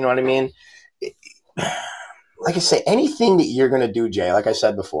it. You know what I mean? Like I say, anything that you're going to do, Jay, like I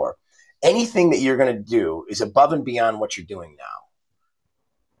said before, anything that you're going to do is above and beyond what you're doing now.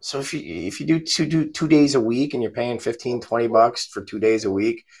 So if you do 2 days a week and you're paying $15-$20 for 2 days a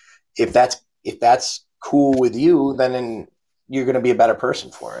week, if that's cool with you, then you're going to be a better person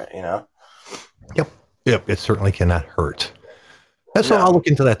for it, Yep. It certainly cannot hurt. So I'll look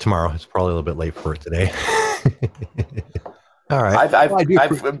into that tomorrow. It's probably a little bit late for it today. All right.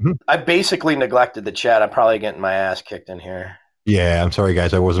 I've basically neglected the chat. I'm probably getting my ass kicked in here. Yeah, I'm sorry,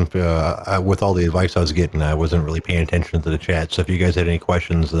 guys. I wasn't, with all the advice I was getting, I wasn't really paying attention to the chat. So if you guys had any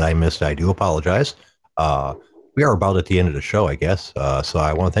questions that I missed, I do apologize. We are about at the end of the show, I guess. So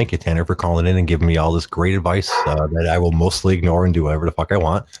I want to thank you, Tanner, for calling in and giving me all this great advice that I will mostly ignore and do whatever the fuck I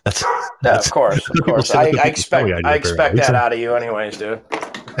want. Of course. I expect that out of you anyways, dude.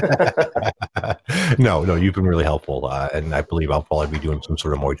 No, you've been really helpful. And I believe I'll probably be doing some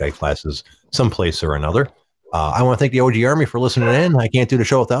sort of Muay Thai classes someplace or another. I want to thank the OG Army for listening in. I can't do the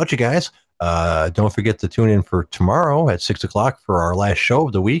show without you guys. Don't forget to tune in for tomorrow at 6:00 for our last show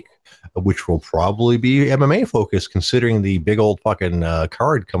of the week, which will probably be MMA focused, considering the big old fucking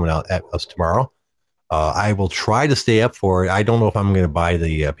card coming out at us tomorrow. I will try to stay up for it. I don't know if I'm going to buy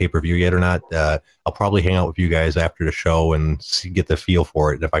the pay-per-view yet or not. I'll probably hang out with you guys after the show and get the feel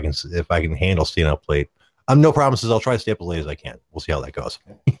for it. If I can handle staying up late. No promises. I'll try to stay up as late as I can. We'll see how that goes.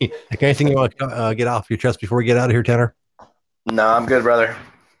 Anything you want to get off your chest before we get out of here, Tanner? No, I'm good, brother.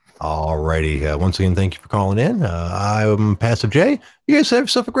 All righty. Once again, thank you for calling in. I'm Passive J. You guys have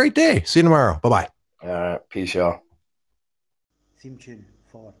yourself a great day. See you tomorrow. Bye-bye. All right. Peace, y'all. Theme tune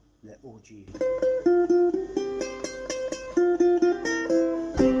for the OG.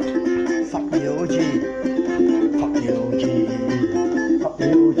 Fuck the OG. Fuck the OG. Fuck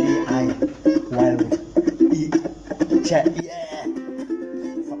the OG. I will eat. Chat. Yeah.